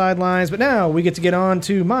Facebook.com/laughing on the sidelines. But now we get to get on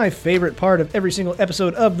to my favorite part of every single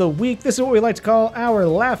episode of the week. This is what we like to call our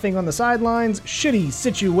laughing on the sidelines shitty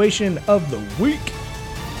situation of the week.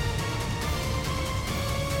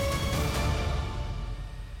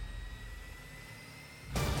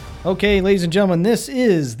 Okay, ladies and gentlemen, this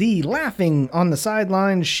is the laughing on the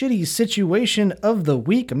sidelines shitty situation of the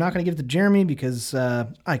week. I'm not going to give it to Jeremy because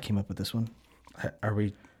I came up with this one. Are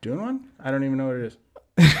we doing one? I don't even know what it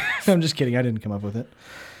is. I'm just kidding. I didn't come up with it.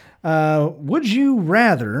 Would you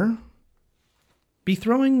rather be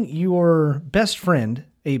throwing your best friend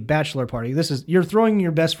a bachelor party? You're throwing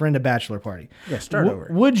your best friend a bachelor party. Yeah, start over.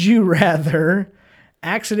 Would you rather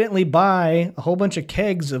accidentally buy a whole bunch of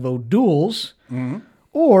kegs of O'Doul's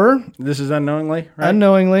or This is unknowingly, right?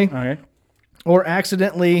 unknowingly Okay. or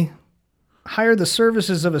accidentally hire the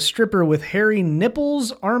services of a stripper with hairy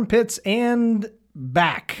nipples, armpits, and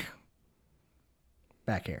back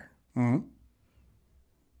hair?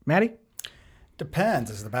 Maddie?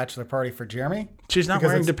 Depends. Is the bachelor party for Jeremy? She's not Because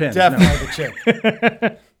wearing it's Depends. Definitely the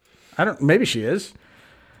chick. I don't. Maybe she is.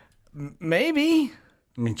 Maybe.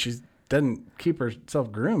 I mean, she doesn't keep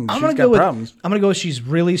herself groomed. I'm She's gonna got go with. problems. I'm gonna go with she's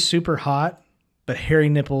really super hot, but hairy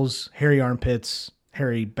nipples, hairy armpits,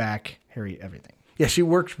 hairy back, hairy everything. Yeah, she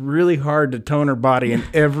works really hard to tone her body in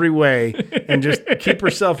every way and just keep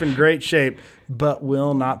herself in great shape, but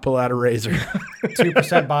will not pull out a razor.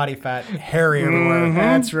 2% body fat, hairy everywhere.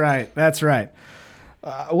 That's right. That's right.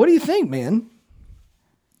 What do you think, man?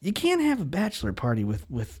 You can't have a bachelor party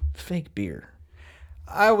with fake beer.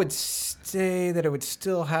 I would say that it would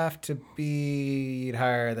still have to be you'd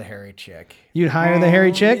hire the hairy chick. You'd hire the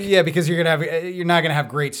hairy chick? Yeah, because you're not gonna have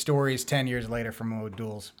great stories 10 years later from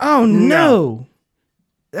O'Doul's. Oh no.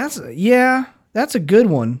 That's a good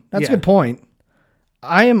one. That's a good point.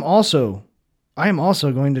 I am also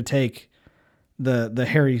going to take the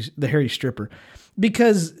hairy stripper,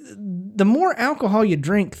 because the more alcohol you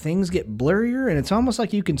drink, things get blurrier, and it's almost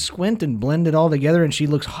like you can squint and blend it all together, and she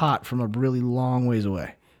looks hot from a really long ways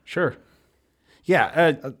away. Sure.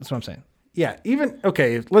 Yeah. That's what I'm saying. Yeah. Even,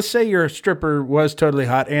 okay, let's say your stripper was totally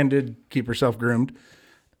hot and did keep herself groomed,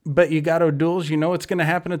 but you got O'Doul's, you know what's going to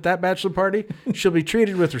happen at that bachelor party? She'll be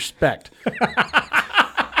treated with respect.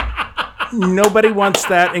 Nobody wants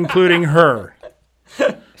that, including her.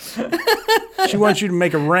 She wants you to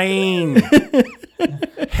make it rain.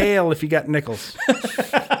 Hail if you got nickels.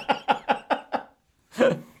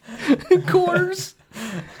 Quarters.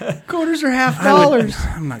 Quarters are half dollars.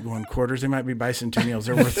 I'm not going quarters. They might be bicentennials.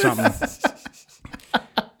 They're worth something.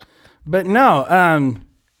 But no,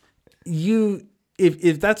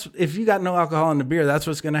 if you got no alcohol in the beer, that's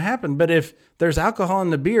what's going to happen. But if there's alcohol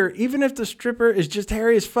in the beer, even if the stripper is just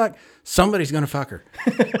hairy as fuck, somebody's going to fuck her.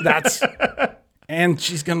 And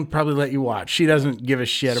she's going to probably let you watch. She doesn't give a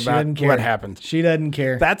shit about what happens. She doesn't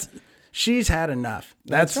care. She's had enough.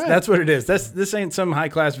 That's right. That's what it is. This ain't some high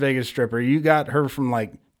class Vegas stripper. You got her from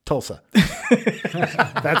like Tulsa.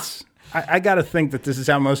 I got to think that this is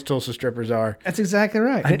how most Tulsa strippers are. That's exactly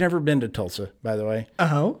right. I've never been to Tulsa, by the way.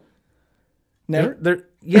 Oh, never.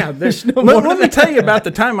 There's no. Let me tell you about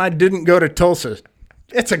the time I didn't go to Tulsa.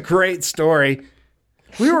 It's a great story.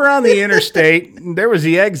 We were on the interstate, and there was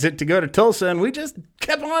the exit to go to Tulsa, and we just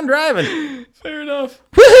kept on driving. Fair enough.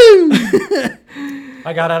 Woohoo!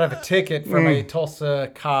 I got out of a ticket from a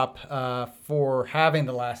Tulsa cop for having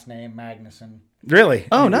the last name Magnuson. Really?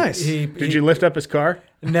 Oh, nice. Did you lift up his car?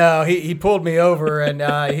 No, he pulled me over,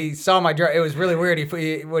 and he saw my it was really weird.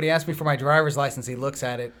 When he asked me for my driver's license, he looks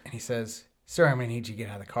at it, and he says, "Sir, I'm going to need you to get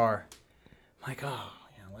out of the car." I'm like, oh,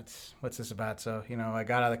 what's this about? So, I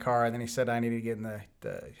got out of the car, and then he said I needed to get in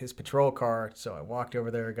his patrol car. So I walked over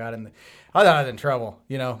there, got in I thought I was in trouble,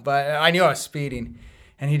 but I knew I was speeding.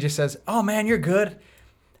 And he just says, "Oh, man, you're good.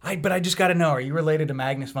 But I just got to know, are you related to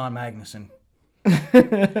Magnus von Magnuson?"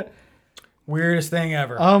 Weirdest thing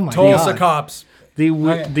ever. Oh, my Tulsa God. cops.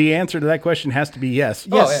 The answer to that question has to be yes.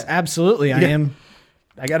 Yes, Oh, yeah. absolutely. I am.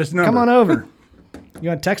 I got his number. Come on over. You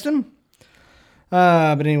want to text him?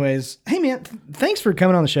 But anyways, hey man, thanks for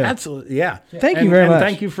coming on the show. Absolutely, yeah. Thank you very much.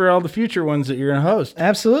 Thank you for all the future ones that you're going to host.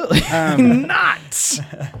 Absolutely. Nuts.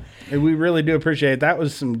 We really do appreciate it. That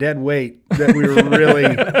was some dead weight that we were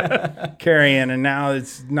really carrying, and now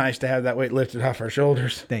it's nice to have that weight lifted off our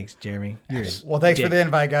shoulders. Thanks, Jeremy. Well, thanks for the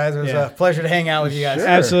invite, guys. It was a pleasure to hang out with you guys. Sure.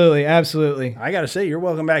 Absolutely. I got to say, you're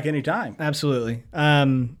welcome back anytime. Absolutely.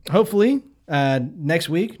 Hopefully, next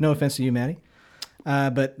week, no offense to you, Maddie.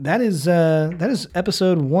 But that is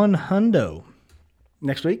episode 100.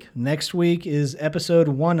 Next week? Next week is episode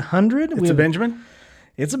 100. It's a Benjamin?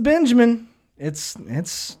 It's a Benjamin.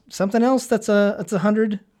 It's something else that's a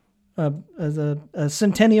 100, as a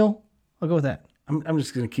centennial. I'll go with that. I'm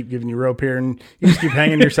just going to keep giving you rope here, and you just keep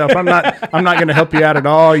hanging yourself. I'm not going to help you out at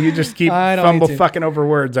all. You just keep fucking over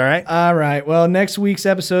words, all right? All right. Well, next week's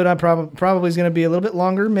episode I probably is going to be a little bit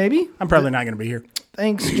longer, maybe. I'm probably not going to be here.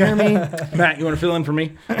 Thanks, Jeremy. Matt, you want to fill in for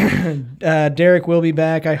me? Derek will be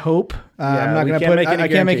back, I hope. I'm not going to I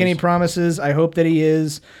can't make any promises. I hope that he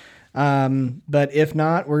is. But if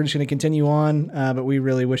not, we're just going to continue on. But we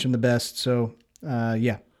really wish him the best. So,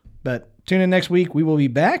 yeah. But tune in next week. We will be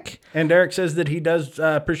back. And Derek says that he does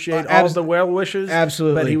appreciate all of the well wishes.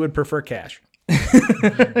 Absolutely. But he would prefer cash.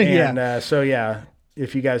 Yeah. So, yeah,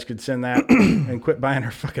 if you guys could send that and quit buying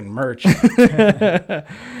our fucking merch. Yeah,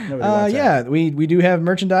 we do have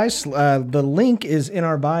merchandise. The link is in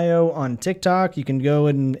our bio on TikTok. You can go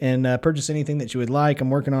and purchase anything that you would like.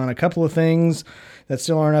 I'm working on a couple of things that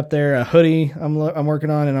still aren't up there. A hoodie I'm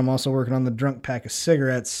working on, and I'm also working on the drunk pack of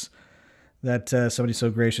cigarettes that somebody so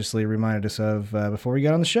graciously reminded us of before we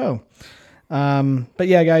got on the show. But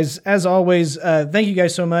yeah, guys, as always, thank you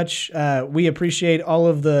guys so much. We appreciate all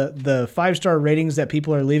of the 5-star ratings that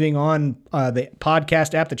people are leaving on the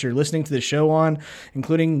podcast app that you're listening to the show on,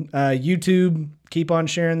 including YouTube. Keep on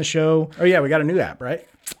sharing the show. Oh, yeah, we got a new app, right?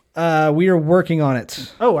 We are working on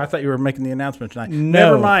it. Oh, I thought you were making the announcement tonight. No.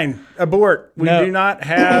 Never mind. Abort. We No. do not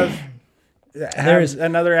have There's-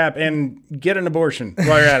 another app, and get an abortion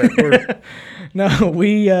while you're at it. No,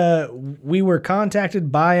 we were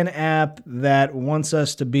contacted by an app that wants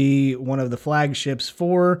us to be one of the flagships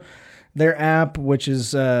for their app, which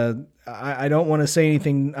is I don't want to say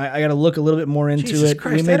anything. I got to look a little bit more into Jesus it.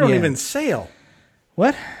 Christ, may they don't be even sail.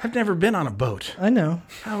 What? I've never been on a boat. I know.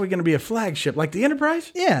 How are we going to be a flagship? Like the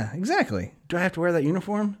Enterprise? Yeah, exactly. Do I have to wear that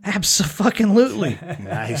uniform? Abso-fucking-lutely.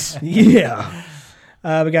 Nice. Yeah.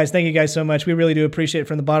 But guys, thank you guys so much. We really do appreciate it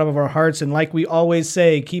from the bottom of our hearts. And like we always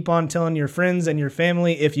say, keep on telling your friends and your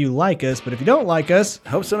family if you like us. But if you don't like us,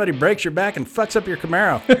 Hope somebody breaks your back and fucks up your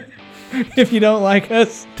Camaro. if you don't like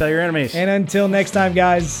us, Tell your enemies. and until next time,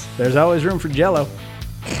 guys, There's always room for Jell-O.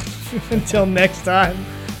 until next time,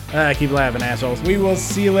 Keep laughing, assholes. we will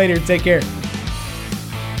see you later. Take care.